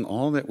forsaking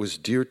all that was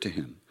dear to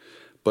him,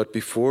 but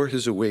before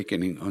his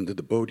awakening under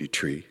the Bodhi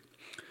tree,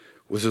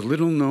 was a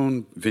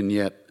little-known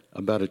vignette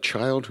about a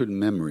childhood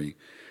memory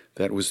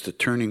that was the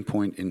turning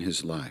point in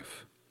his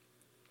life.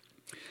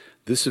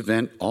 This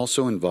event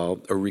also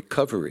involved a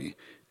recovery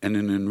and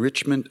an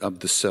enrichment of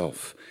the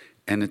self,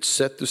 and it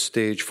set the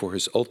stage for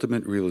his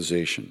ultimate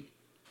realization.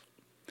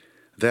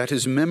 That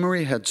his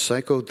memory had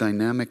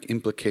psychodynamic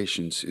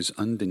implications is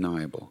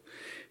undeniable.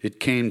 It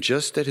came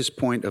just at his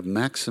point of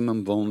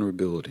maximum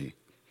vulnerability,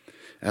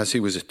 as he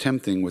was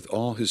attempting with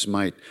all his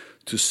might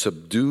to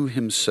subdue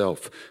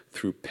himself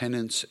through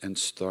penance and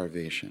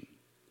starvation.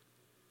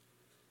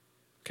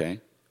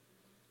 Okay?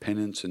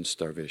 Penance and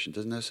starvation.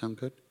 Doesn't that sound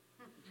good?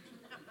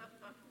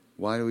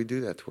 Why do we do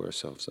that to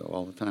ourselves, though,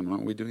 all the time?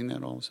 Aren't we doing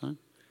that all the time?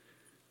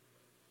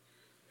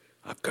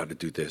 I've got to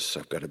do this.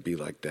 I've got to be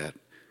like that.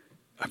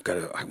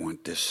 I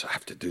want this. I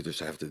have to do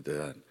this. I have to do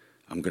that.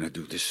 I'm going to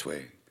do this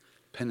way.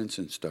 Penance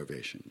and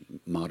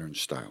starvation, modern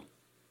style.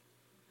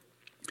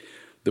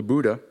 The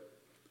Buddha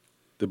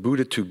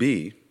to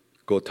be,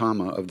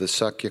 Gautama of the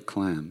Sakya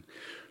clan,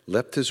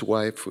 left his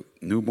wife,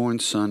 newborn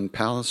son,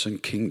 palace,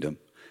 and kingdom,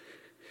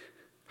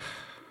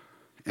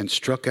 and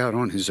struck out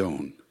on his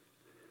own,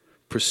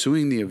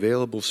 pursuing the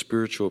available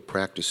spiritual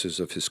practices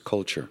of his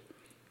culture.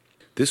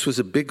 This was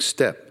a big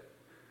step,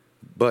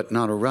 but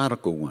not a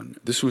radical one.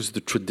 This was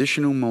the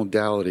traditional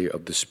modality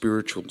of the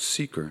spiritual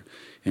seeker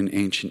in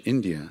ancient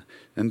India,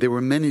 and there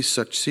were many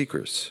such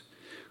seekers.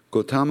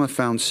 Gautama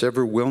found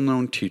several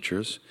well-known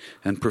teachers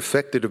and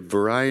perfected a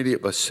variety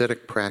of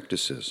ascetic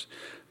practices,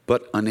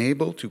 but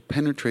unable to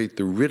penetrate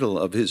the riddle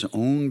of his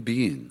own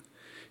being,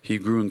 he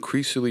grew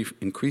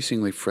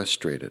increasingly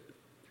frustrated.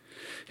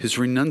 His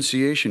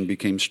renunciation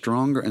became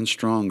stronger and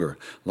stronger,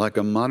 like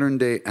a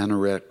modern-day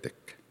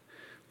anorectic.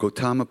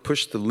 Gautama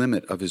pushed the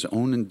limit of his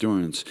own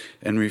endurance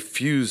and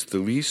refused the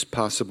least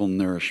possible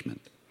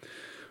nourishment.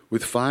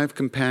 With 5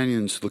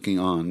 companions looking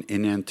on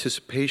in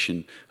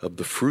anticipation of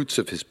the fruits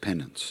of his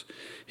penance,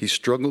 he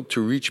struggled to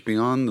reach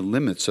beyond the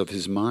limits of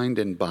his mind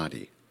and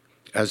body.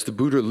 As the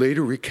Buddha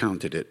later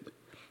recounted it,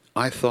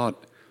 I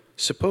thought,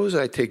 suppose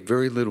I take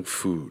very little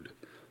food,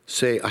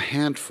 say a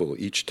handful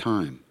each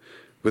time,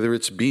 whether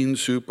it's bean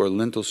soup or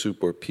lentil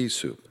soup or pea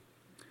soup.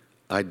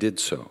 I did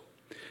so.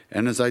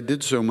 And as I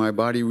did so, my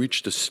body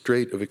reached a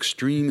state of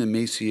extreme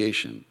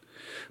emaciation.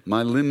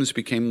 My limbs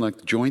became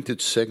like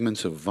jointed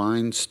segments of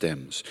vine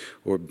stems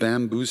or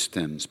bamboo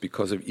stems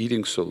because of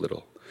eating so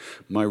little.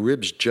 My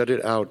ribs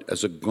jutted out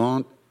as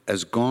gaunt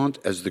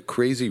as the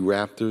crazy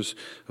rafters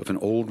of an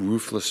old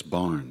roofless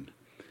barn.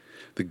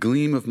 The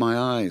gleam of my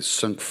eyes,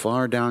 sunk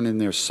far down in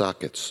their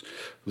sockets,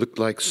 looked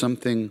like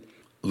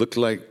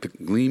the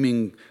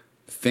gleaming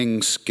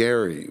thing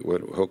scary,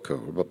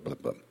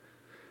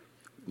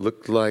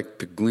 looked like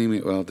the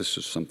gleaming, well, this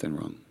is something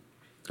wrong.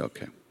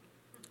 Okay.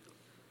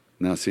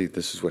 Now see,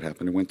 this is what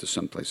happened. It went to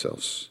someplace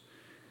else.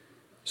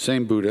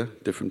 Same Buddha,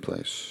 different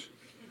place.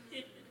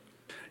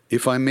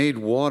 If I made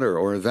water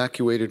or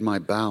evacuated my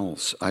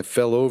bowels, I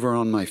fell over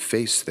on my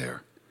face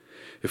there.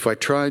 If I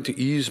tried to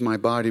ease my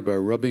body by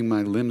rubbing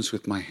my limbs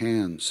with my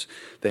hands,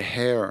 the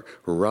hair,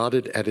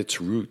 rotted at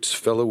its roots,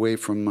 fell away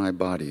from my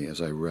body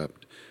as I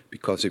rubbed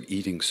because of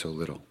eating so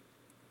little.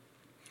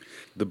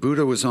 The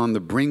Buddha was on the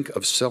brink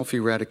of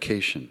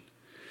self-eradication.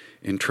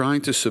 In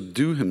trying to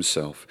subdue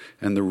himself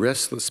and the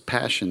restless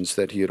passions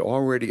that he had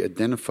already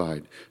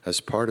identified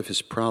as part of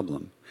his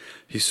problem,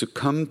 he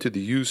succumbed to the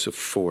use of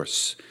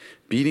force,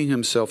 beating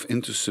himself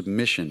into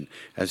submission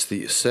as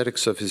the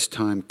ascetics of his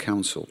time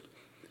counseled.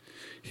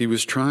 He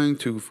was trying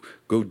to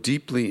go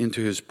deeply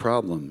into his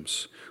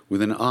problems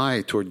with an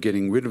eye toward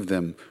getting rid of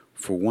them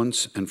for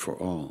once and for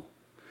all.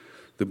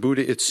 The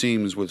Buddha, it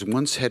seems, was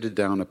once headed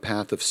down a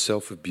path of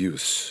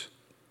self-abuse.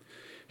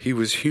 He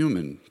was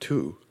human,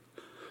 too,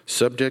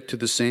 subject to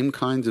the same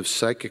kinds of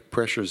psychic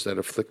pressures that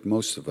afflict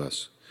most of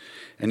us,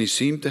 and he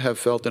seemed to have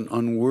felt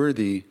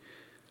unworthy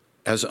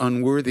as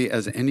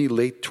any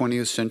late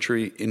 20th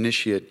century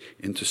initiate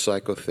into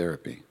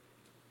psychotherapy.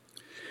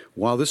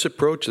 While this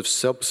approach of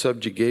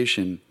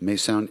self-subjugation may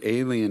sound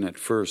alien at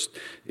first,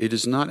 it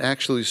is not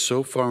actually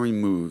so far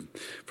removed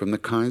from the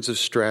kinds of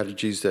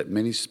strategies that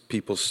many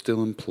people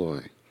still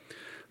employ.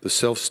 The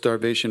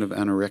self-starvation of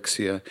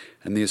anorexia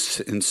and the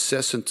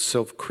incessant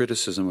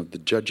self-criticism of the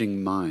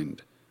judging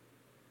mind.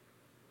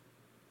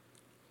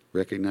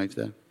 Recognize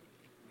that?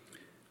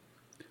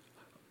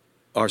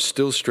 Are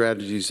still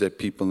strategies that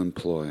people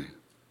employ.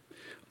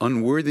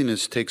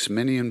 Unworthiness takes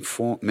many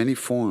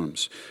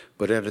forms,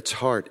 but at its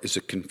heart is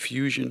a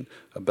confusion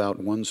about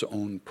one's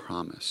own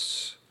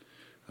promise,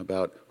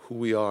 about who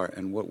we are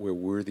and what we're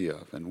worthy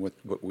of and what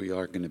we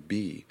are going to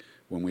be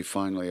when we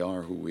finally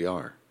are who we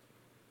are.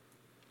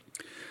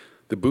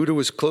 The Buddha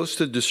was close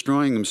to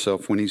destroying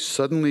himself when he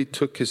suddenly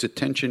took his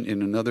attention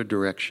in another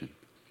direction.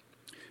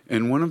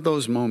 In one of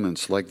those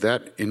moments, like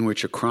that in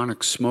which a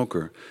chronic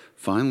smoker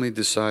finally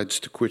decides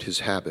to quit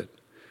his habit,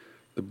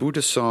 the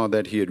Buddha saw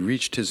that he had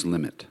reached his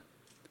limit.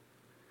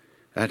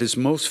 At his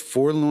most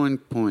forlorn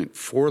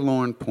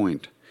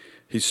point,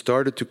 he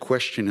started to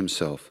question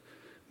himself,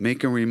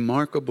 make a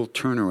remarkable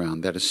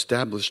turnaround that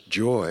established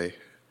joy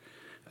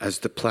as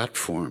the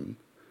platform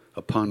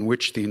upon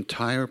which the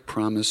entire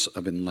promise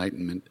of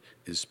enlightenment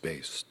is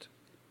based.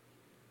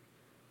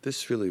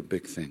 This is really a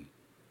big thing.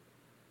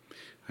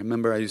 I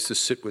remember I used to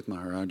sit with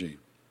Maharaji.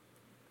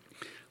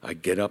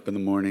 I'd get up in the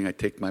morning, I'd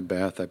take my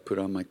bath, I'd put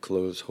on my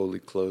clothes, holy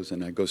clothes,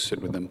 and I'd go sit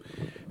with him.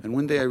 And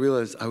one day I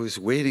realized I was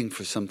waiting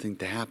for something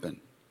to happen.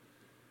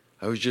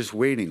 I was just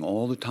waiting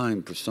all the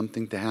time for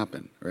something to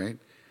happen, right?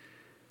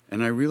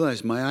 And I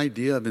realized my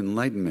idea of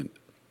enlightenment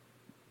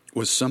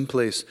was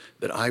someplace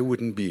that I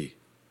wouldn't be.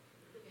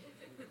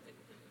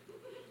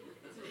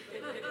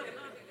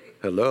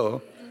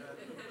 Hello?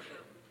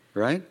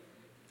 Right?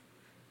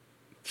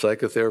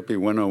 Psychotherapy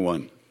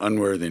 101,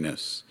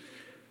 unworthiness.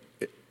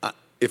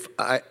 If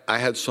I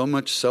had so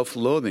much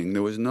self-loathing,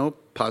 there was no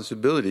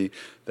possibility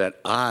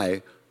that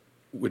I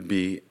would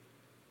be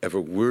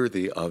ever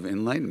worthy of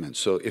enlightenment.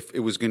 So if it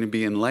was going to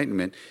be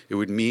enlightenment, it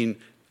would mean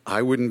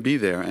I wouldn't be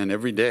there, and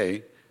every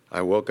day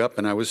I woke up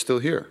and I was still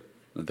here.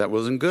 That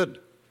wasn't good.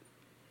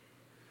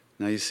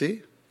 Now you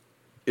see?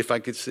 If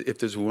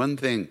there's one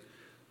thing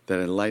that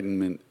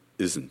enlightenment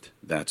isn't,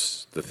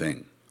 that's the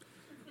thing.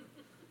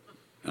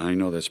 I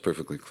know that's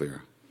perfectly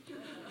clear.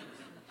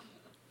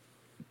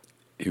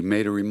 He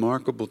made a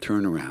remarkable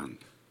turnaround.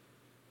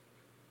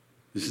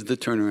 This is the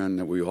turnaround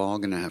that we're all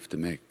going to have to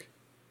make.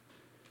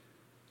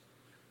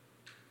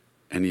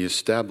 And he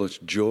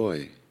established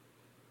joy,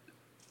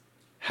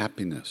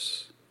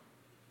 happiness,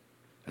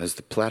 as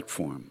the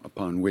platform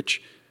upon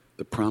which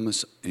the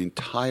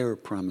entire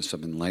promise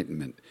of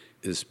enlightenment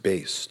is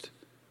based.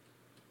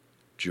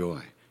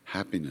 Joy,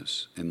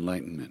 happiness,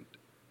 enlightenment,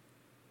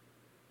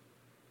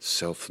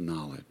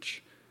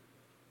 self-knowledge.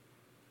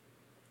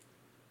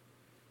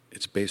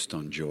 It's based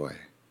on joy.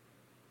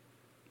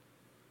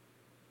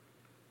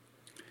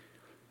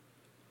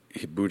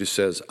 Buddha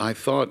says, I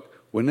thought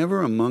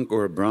whenever a monk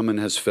or a Brahmin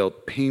has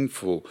felt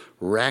painful,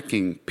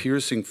 racking,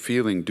 piercing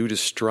feeling due to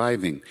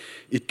striving,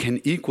 it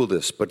can equal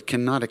this but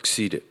cannot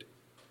exceed it.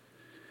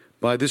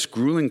 By this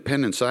grueling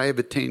penance, I have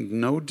attained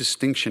no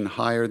distinction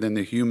higher than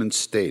the human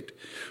state,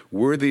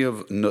 worthy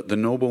of the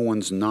noble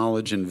one's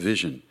knowledge and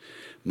vision.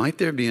 Might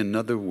there be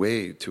another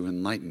way to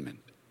enlightenment?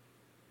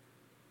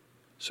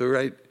 So,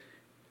 right,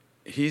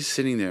 he's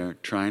sitting there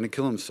trying to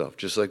kill himself,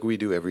 just like we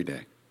do every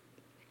day.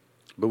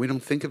 But we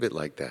don't think of it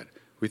like that.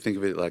 We think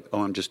of it like,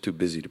 oh, I'm just too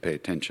busy to pay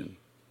attention.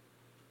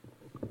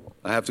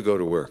 I have to go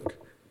to work.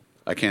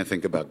 I can't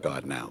think about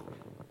God now.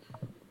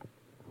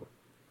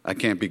 I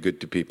can't be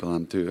good to people. I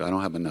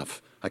don't have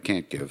enough. I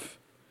can't give.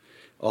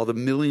 All the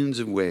millions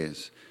of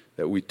ways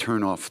that we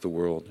turn off the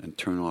world and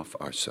turn off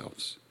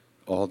ourselves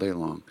all day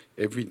long,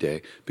 every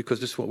day,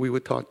 because it's what we were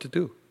taught to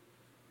do.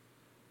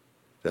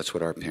 That's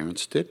what our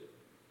parents did.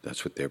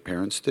 That's what their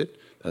parents did.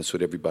 That's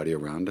what everybody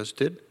around us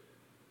did.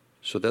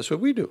 So that's what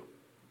we do.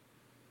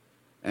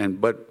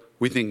 But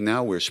we think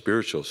now we're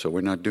spiritual, so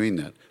we're not doing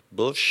that.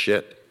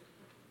 Bullshit.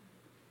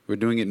 We're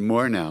doing it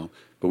more now,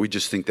 but we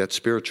just think that's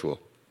spiritual.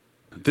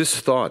 This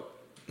thought,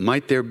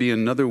 might there be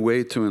another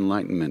way to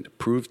enlightenment,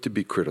 proved to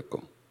be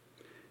critical.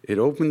 It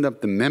opened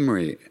up the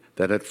memory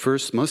that at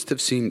first must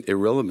have seemed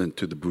irrelevant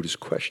to the Buddha's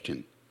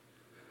question.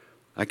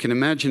 I can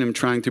imagine him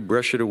trying to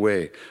brush it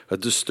away, a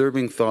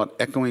disturbing thought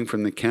echoing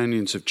from the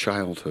canyons of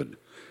childhood,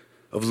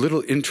 of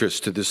little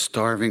interest to this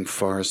starving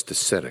forest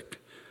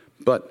ascetic.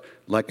 But,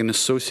 like an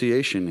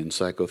association in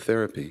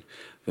psychotherapy,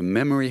 the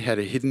memory had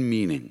a hidden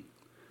meaning,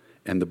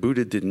 and the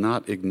Buddha did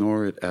not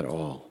ignore it at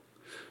all.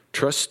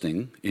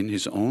 Trusting in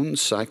his own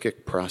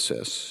psychic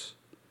process,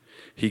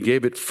 he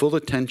gave it full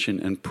attention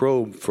and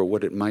probed for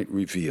what it might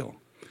reveal.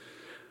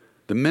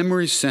 The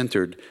memory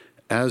centered,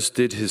 as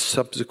did his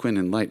subsequent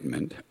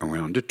enlightenment,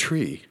 around a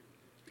tree.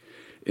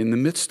 In the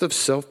midst of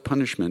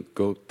self-punishment,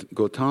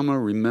 Gautama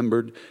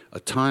remembered a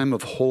time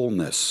of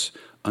wholeness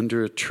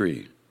under a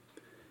tree.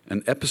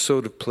 An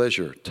episode of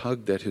pleasure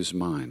tugged at his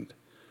mind.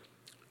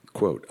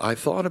 Quote, I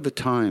thought of a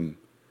time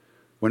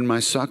when my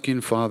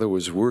Sakyan father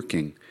was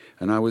working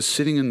and I was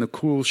sitting in the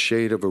cool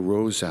shade of a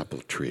rose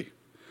apple tree,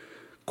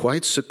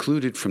 quite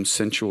secluded from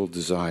sensual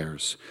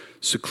desires,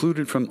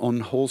 secluded from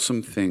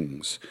unwholesome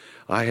things.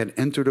 I had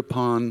entered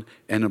upon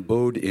and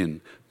abode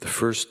in the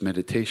first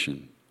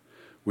meditation,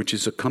 which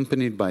is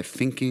accompanied by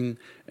thinking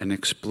and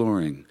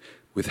exploring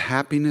with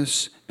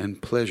happiness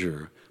and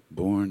pleasure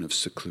born of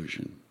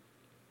seclusion.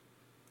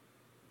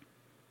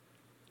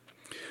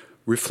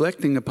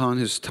 Reflecting upon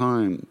his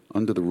time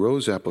under the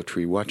rose apple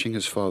tree watching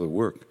his father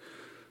work,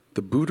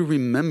 the Buddha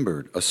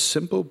remembered a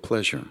simple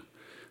pleasure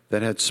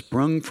that had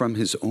sprung from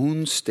his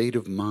own state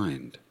of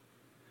mind,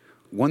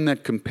 one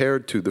that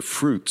compared to the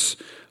fruits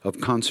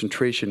of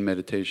concentration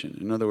meditation.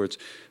 In other words,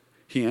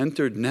 he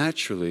entered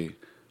naturally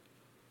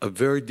a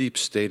very deep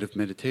state of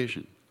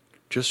meditation,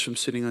 just from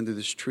sitting under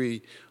this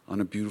tree on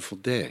a beautiful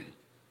day.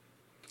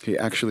 He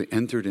actually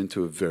entered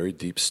into a very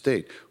deep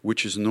state,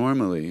 which is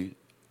normally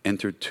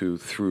entered to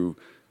through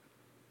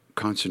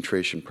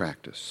concentration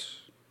practice.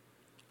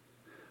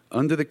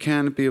 Under the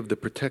canopy of the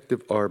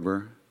protective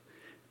arbor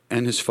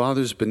and his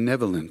father's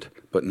benevolent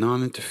but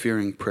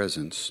non-interfering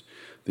presence,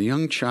 the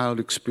young child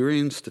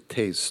experienced a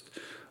taste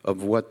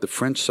of what the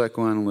French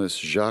psychoanalyst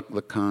Jacques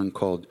Lacan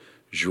called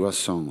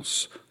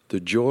jouissance, the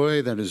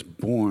joy that is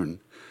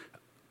born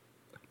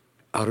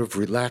out of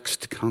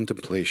relaxed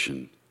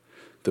contemplation,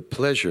 the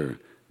pleasure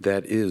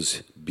that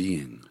is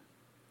being.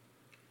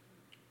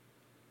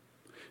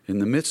 In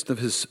the midst of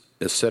his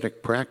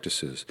ascetic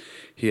practices,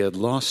 he had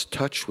lost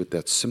touch with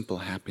that simple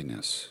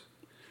happiness.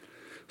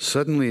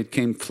 Suddenly it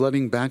came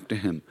flooding back to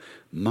him.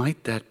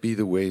 Might that be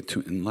the way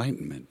to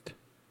enlightenment?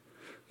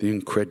 The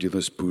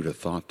incredulous Buddha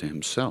thought to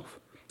himself.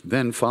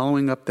 Then,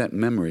 following up that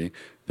memory,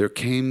 there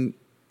came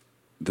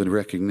the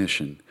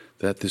recognition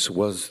that this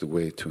was the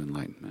way to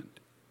enlightenment.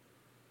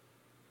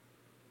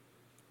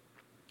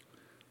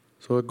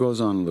 So it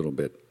goes on a little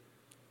bit.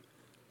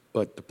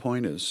 But the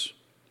point is,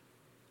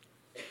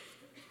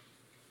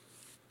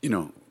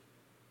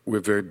 we're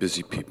very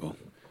busy people.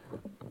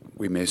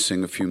 We may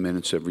sing a few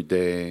minutes every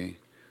day.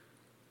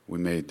 We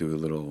may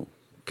do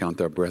count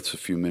our breaths a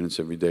few minutes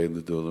every day,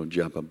 do a little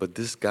japa. But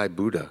this guy,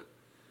 Buddha,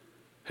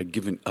 had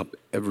given up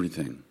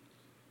everything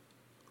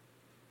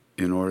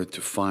in order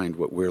to find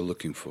what we're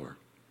looking for.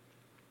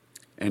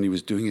 And he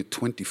was doing it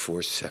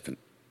 24/7.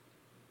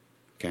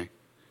 Okay?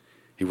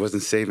 He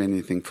wasn't saving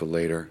anything for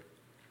later.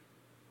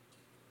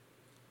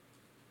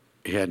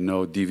 He had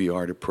no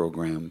DVR to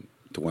program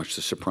to watch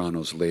The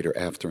Sopranos later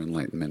after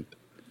enlightenment.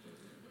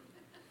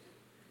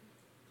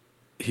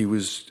 It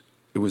was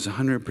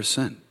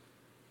 100%.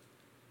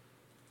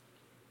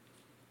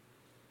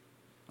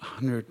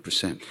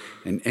 100%.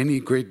 And any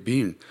great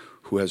being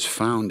who has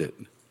found it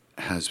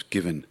has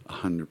given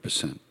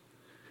 100%.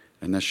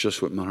 And that's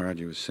just what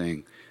Maharaji was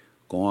saying.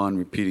 Go on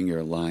repeating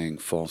your lying,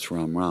 false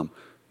Ram Ram.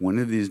 One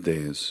of these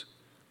days,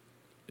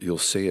 you'll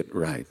say it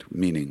right,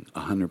 meaning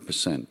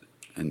 100%,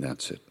 and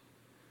that's it.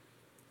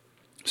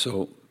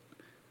 So,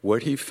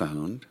 what he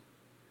found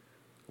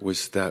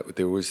was that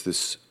there was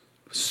this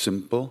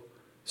simple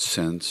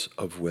sense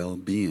of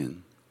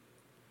well-being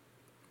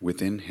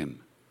within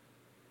him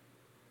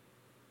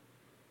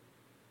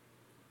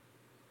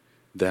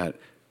that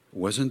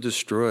wasn't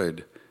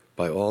destroyed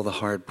by all the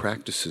hard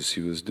practices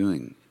he was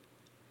doing.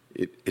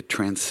 It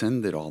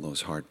transcended all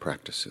those hard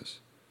practices.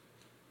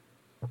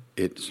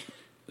 It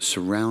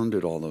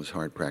surrounded all those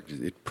hard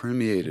practices. It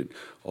permeated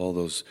all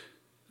those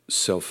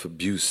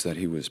self-abuse that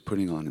he was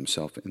putting on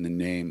himself in the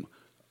name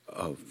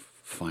of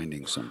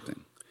finding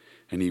something.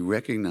 And he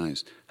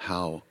recognized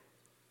how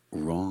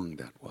wrong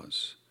that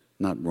was.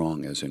 Not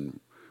wrong as in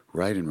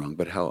right and wrong,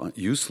 but how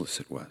useless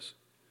it was.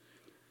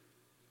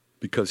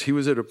 Because he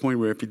was at a point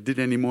where if he did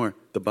any more,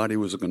 the body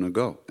was going to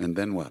go. And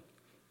then what?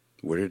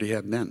 What did he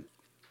have then?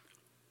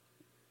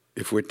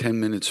 If we're 10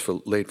 minutes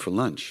late for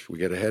lunch, we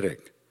get a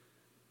headache.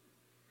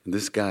 And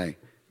this guy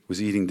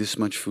was eating this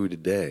much food a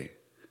day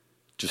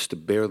just to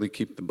barely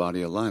keep the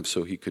body alive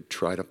so he could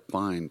try to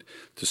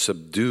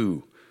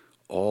subdue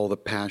all the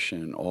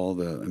passion, all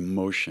the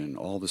emotion,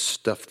 all the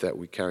stuff that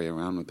we carry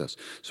around with us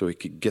so he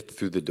could get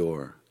through the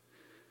door.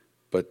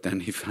 But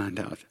then he found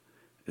out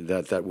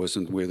that that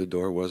wasn't where the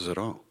door was at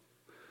all.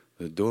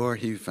 The door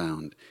he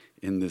found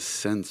in this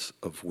sense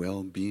of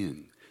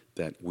well-being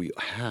that we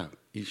have,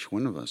 each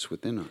one of us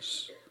within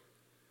us,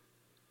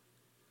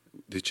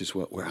 which is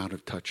what we're out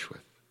of touch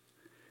with,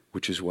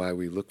 which is why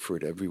we look for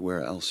it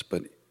everywhere else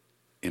but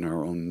in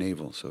our own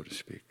navel, so to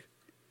speak.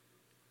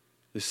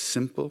 This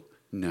simple,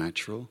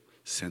 natural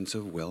sense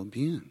of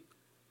well-being.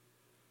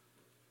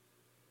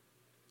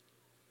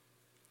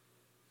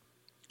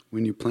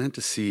 When you plant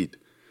a seed,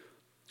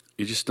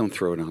 you just don't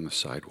throw it on the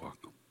sidewalk.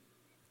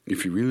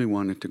 If you really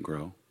want it to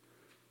grow,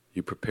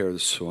 you prepare the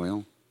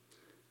soil,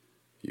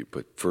 you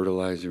put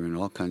fertilizer and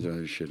all kinds of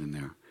other shit in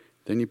there.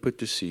 Then you put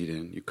the seed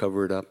in, you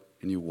cover it up,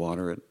 and you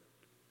water it,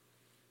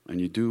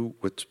 and you do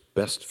what's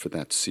best for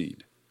that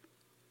seed.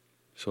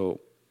 So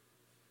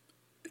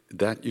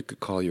that you could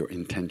call your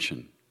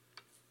intention.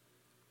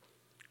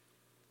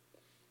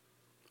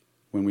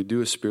 When we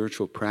do a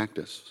spiritual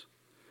practice,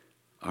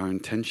 our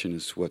intention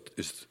is what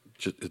is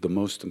the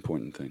most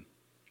important thing.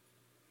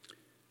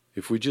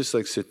 If we just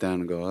like sit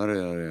down and go,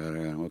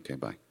 okay,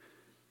 bye.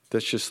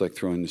 That's just like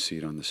throwing the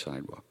seed on the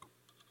sidewalk.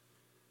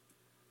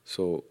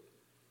 So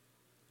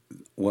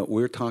what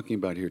we're talking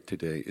about here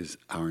today is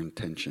our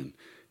intention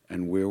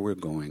and where we're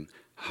going,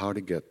 how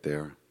to get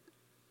there,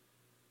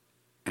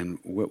 and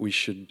what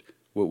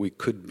we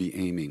could be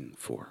aiming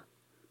for.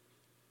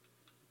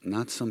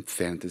 Not some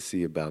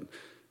fantasy about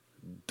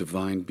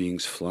divine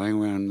beings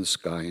flying around in the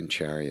sky in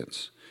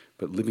chariots,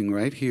 but living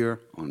right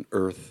here on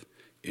earth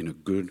in a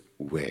good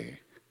way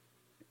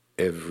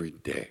every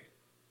day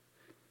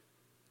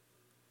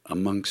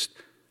amongst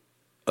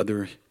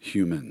other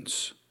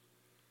humans,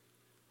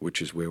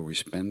 which is where we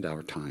spend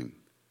our time,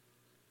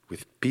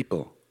 with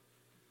people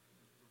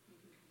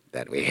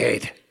that we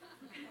hate.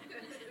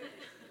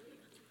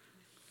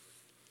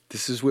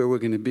 This is where we're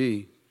going to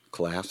be,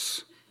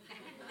 class,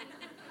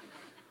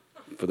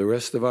 for the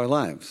rest of our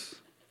lives.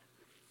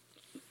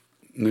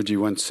 Nuji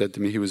once said to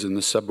me, he was in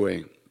the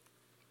subway,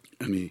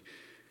 and he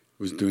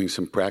was doing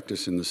some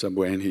practice in the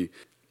subway, and he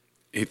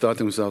thought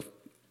to himself,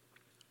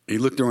 he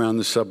looked around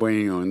the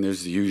subway, and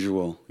there's the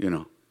usual,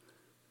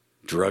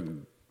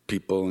 drug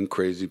people and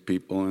crazy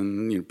people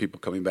and, people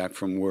coming back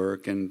from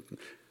work and,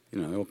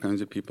 all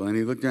kinds of people. And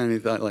he looked around and he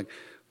thought, like,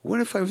 what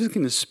if I was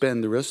going to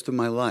spend the rest of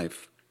my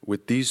life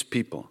with these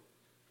people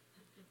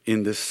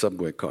in this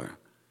subway car?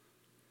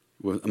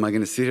 Well, am I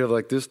going to sit here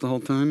like this the whole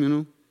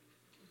time,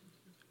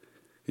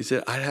 He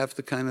said, I'd have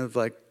to kind of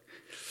like,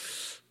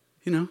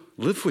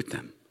 live with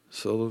them.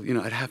 So,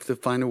 I'd have to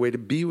find a way to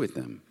be with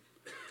them.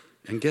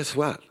 And guess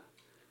what?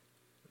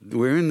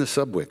 We're in the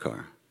subway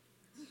car.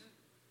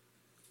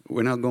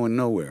 We're not going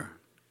nowhere.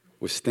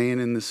 We're staying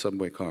in the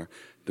subway car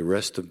the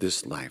rest of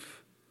this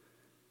life.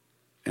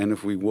 And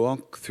if we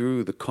walk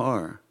through the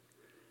car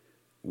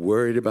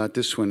worried about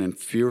this one and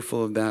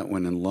fearful of that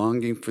one and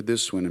longing for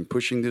this one and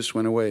pushing this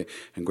one away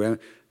and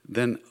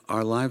then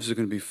our lives are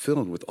going to be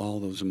filled with all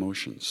those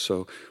emotions.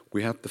 So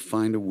we have to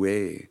find a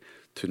way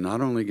to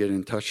not only get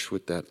in touch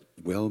with that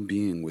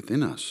well-being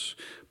within us,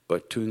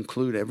 but to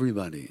include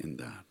everybody in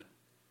that.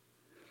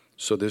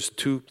 So there's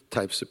two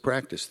types of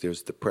practice.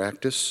 There's the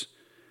practice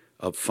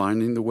of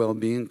finding the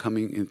well-being,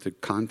 coming into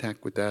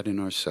contact with that in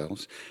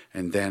ourselves.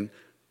 And then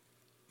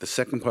the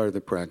second part of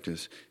the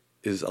practice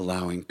is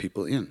allowing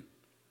people in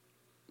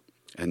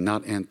and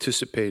not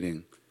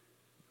anticipating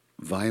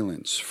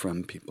violence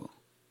from people,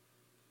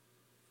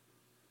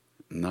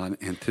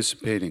 not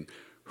anticipating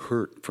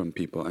hurt from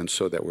people, and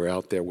so that we're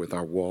out there with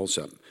our walls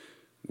up,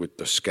 with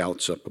the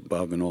scouts up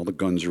above and all the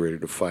guns ready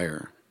to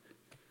fire.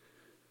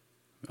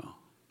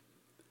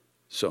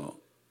 So,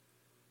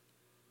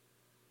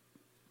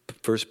 the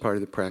first part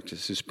of the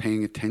practice is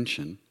paying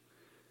attention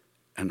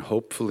and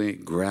hopefully,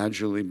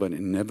 gradually, but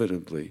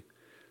inevitably,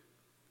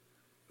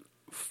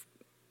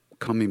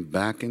 coming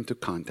back into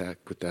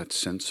contact with that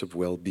sense of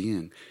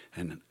well-being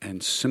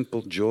and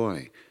simple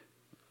joy.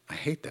 I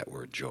hate that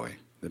word, joy.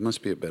 There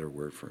must be a better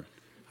word for it.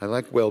 I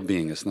like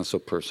well-being. It's not so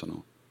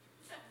personal.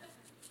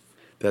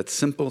 That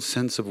simple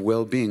sense of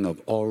well-being,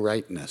 of all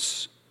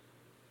rightness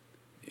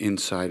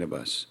inside of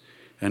us.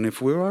 And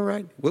if we're all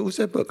right, what was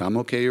that book? I'm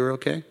Okay, You're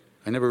Okay?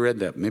 I never read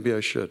that. Maybe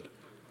I should.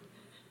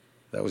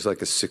 That was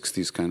like a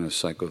 60s kind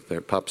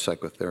of pop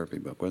psychotherapy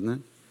book, wasn't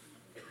it?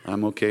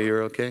 I'm Okay,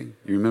 You're Okay?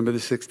 You remember the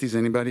 60s?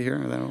 Anybody here?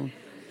 That old?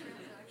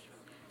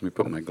 Let me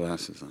put my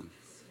glasses on.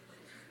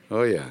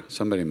 Oh, yeah.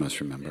 Somebody must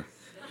remember.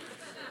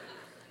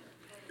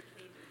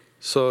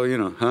 So,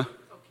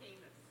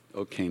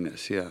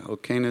 Okayness, yeah.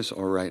 Okayness,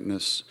 all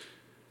rightness,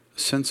 a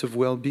sense of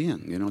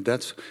well-being.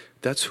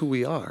 That's who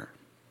we are.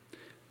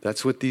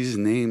 That's what these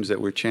names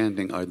that we're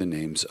chanting are the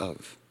names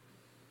of.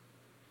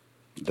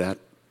 That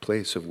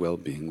place of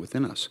well-being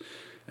within us.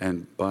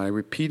 And by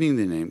repeating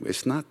the name,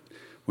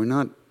 we're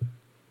not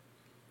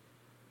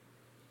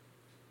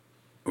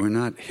we're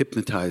not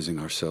hypnotizing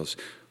ourselves.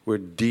 We're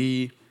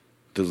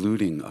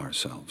de-deluding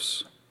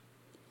ourselves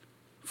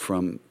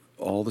from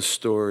all the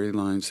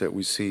storylines that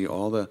we see,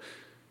 all the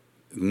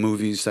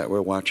movies that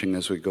we're watching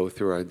as we go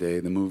through our day,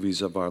 the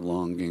movies of our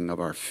longing, of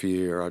our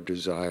fear, our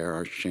desire,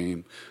 our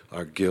shame,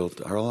 our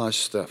guilt, all our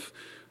stuff,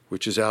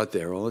 which is out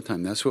there all the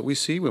time. That's what we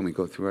see when we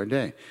go through our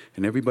day.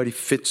 And everybody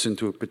fits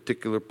into a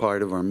particular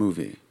part of our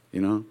movie,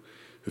 you know?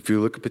 If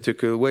you look a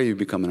particular way, you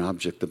become an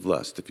object of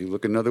lust. If you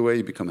look another way,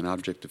 you become an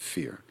object of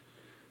fear.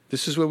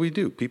 This is what we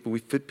do. We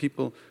fit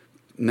people,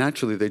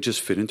 naturally, they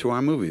just fit into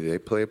our movie. They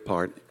play a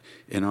part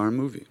in our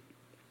movie.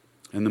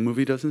 And the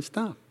movie doesn't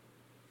stop.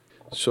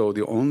 So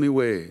the only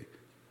way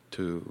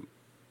to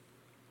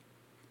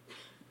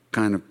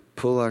kind of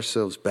pull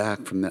ourselves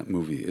back from that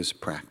movie is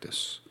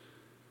practice.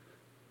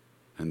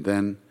 And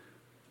then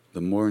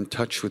the more in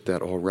touch with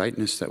that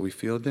all-rightness that we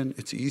feel, then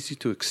it's easy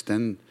to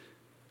extend,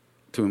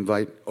 to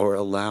invite or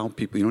allow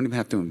people. You don't even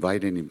have to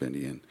invite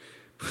anybody in.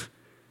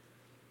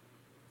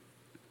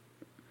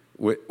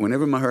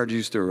 Whenever Maharaj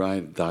used to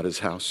arrive at Dada's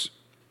house,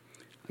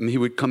 I mean, he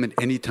would come at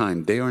any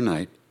time, day or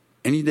night,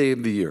 any day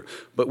of the year.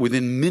 But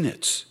within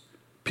minutes,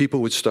 people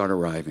would start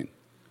arriving.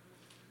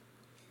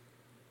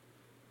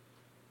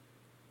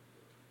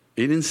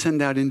 He didn't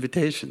send out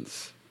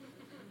invitations.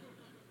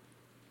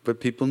 But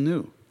people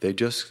knew. They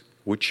just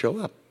would show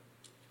up.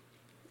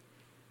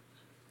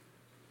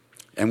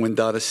 And when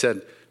Dada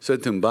said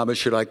to him, Baba,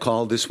 should I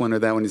call this one or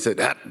that one? He said,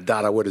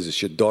 Dada, what is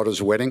this, your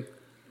daughter's wedding?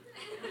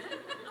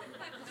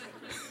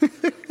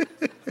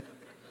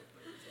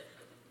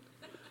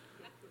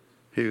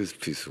 He was a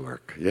piece of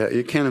work. Yeah,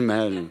 you can't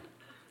imagine.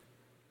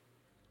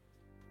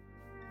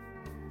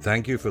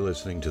 Thank you for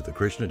listening to the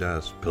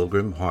Krishnadas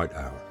Pilgrim Heart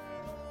Hour.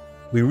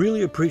 We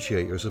really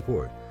appreciate your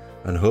support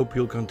and hope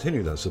you'll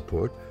continue that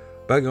support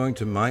by going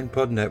to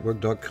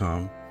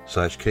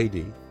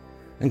mindpodnetwork.com/KD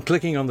and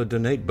clicking on the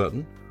donate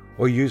button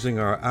or using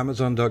our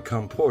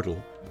Amazon.com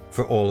portal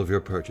for all of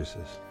your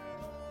purchases.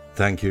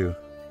 Thank you.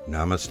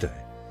 Namaste.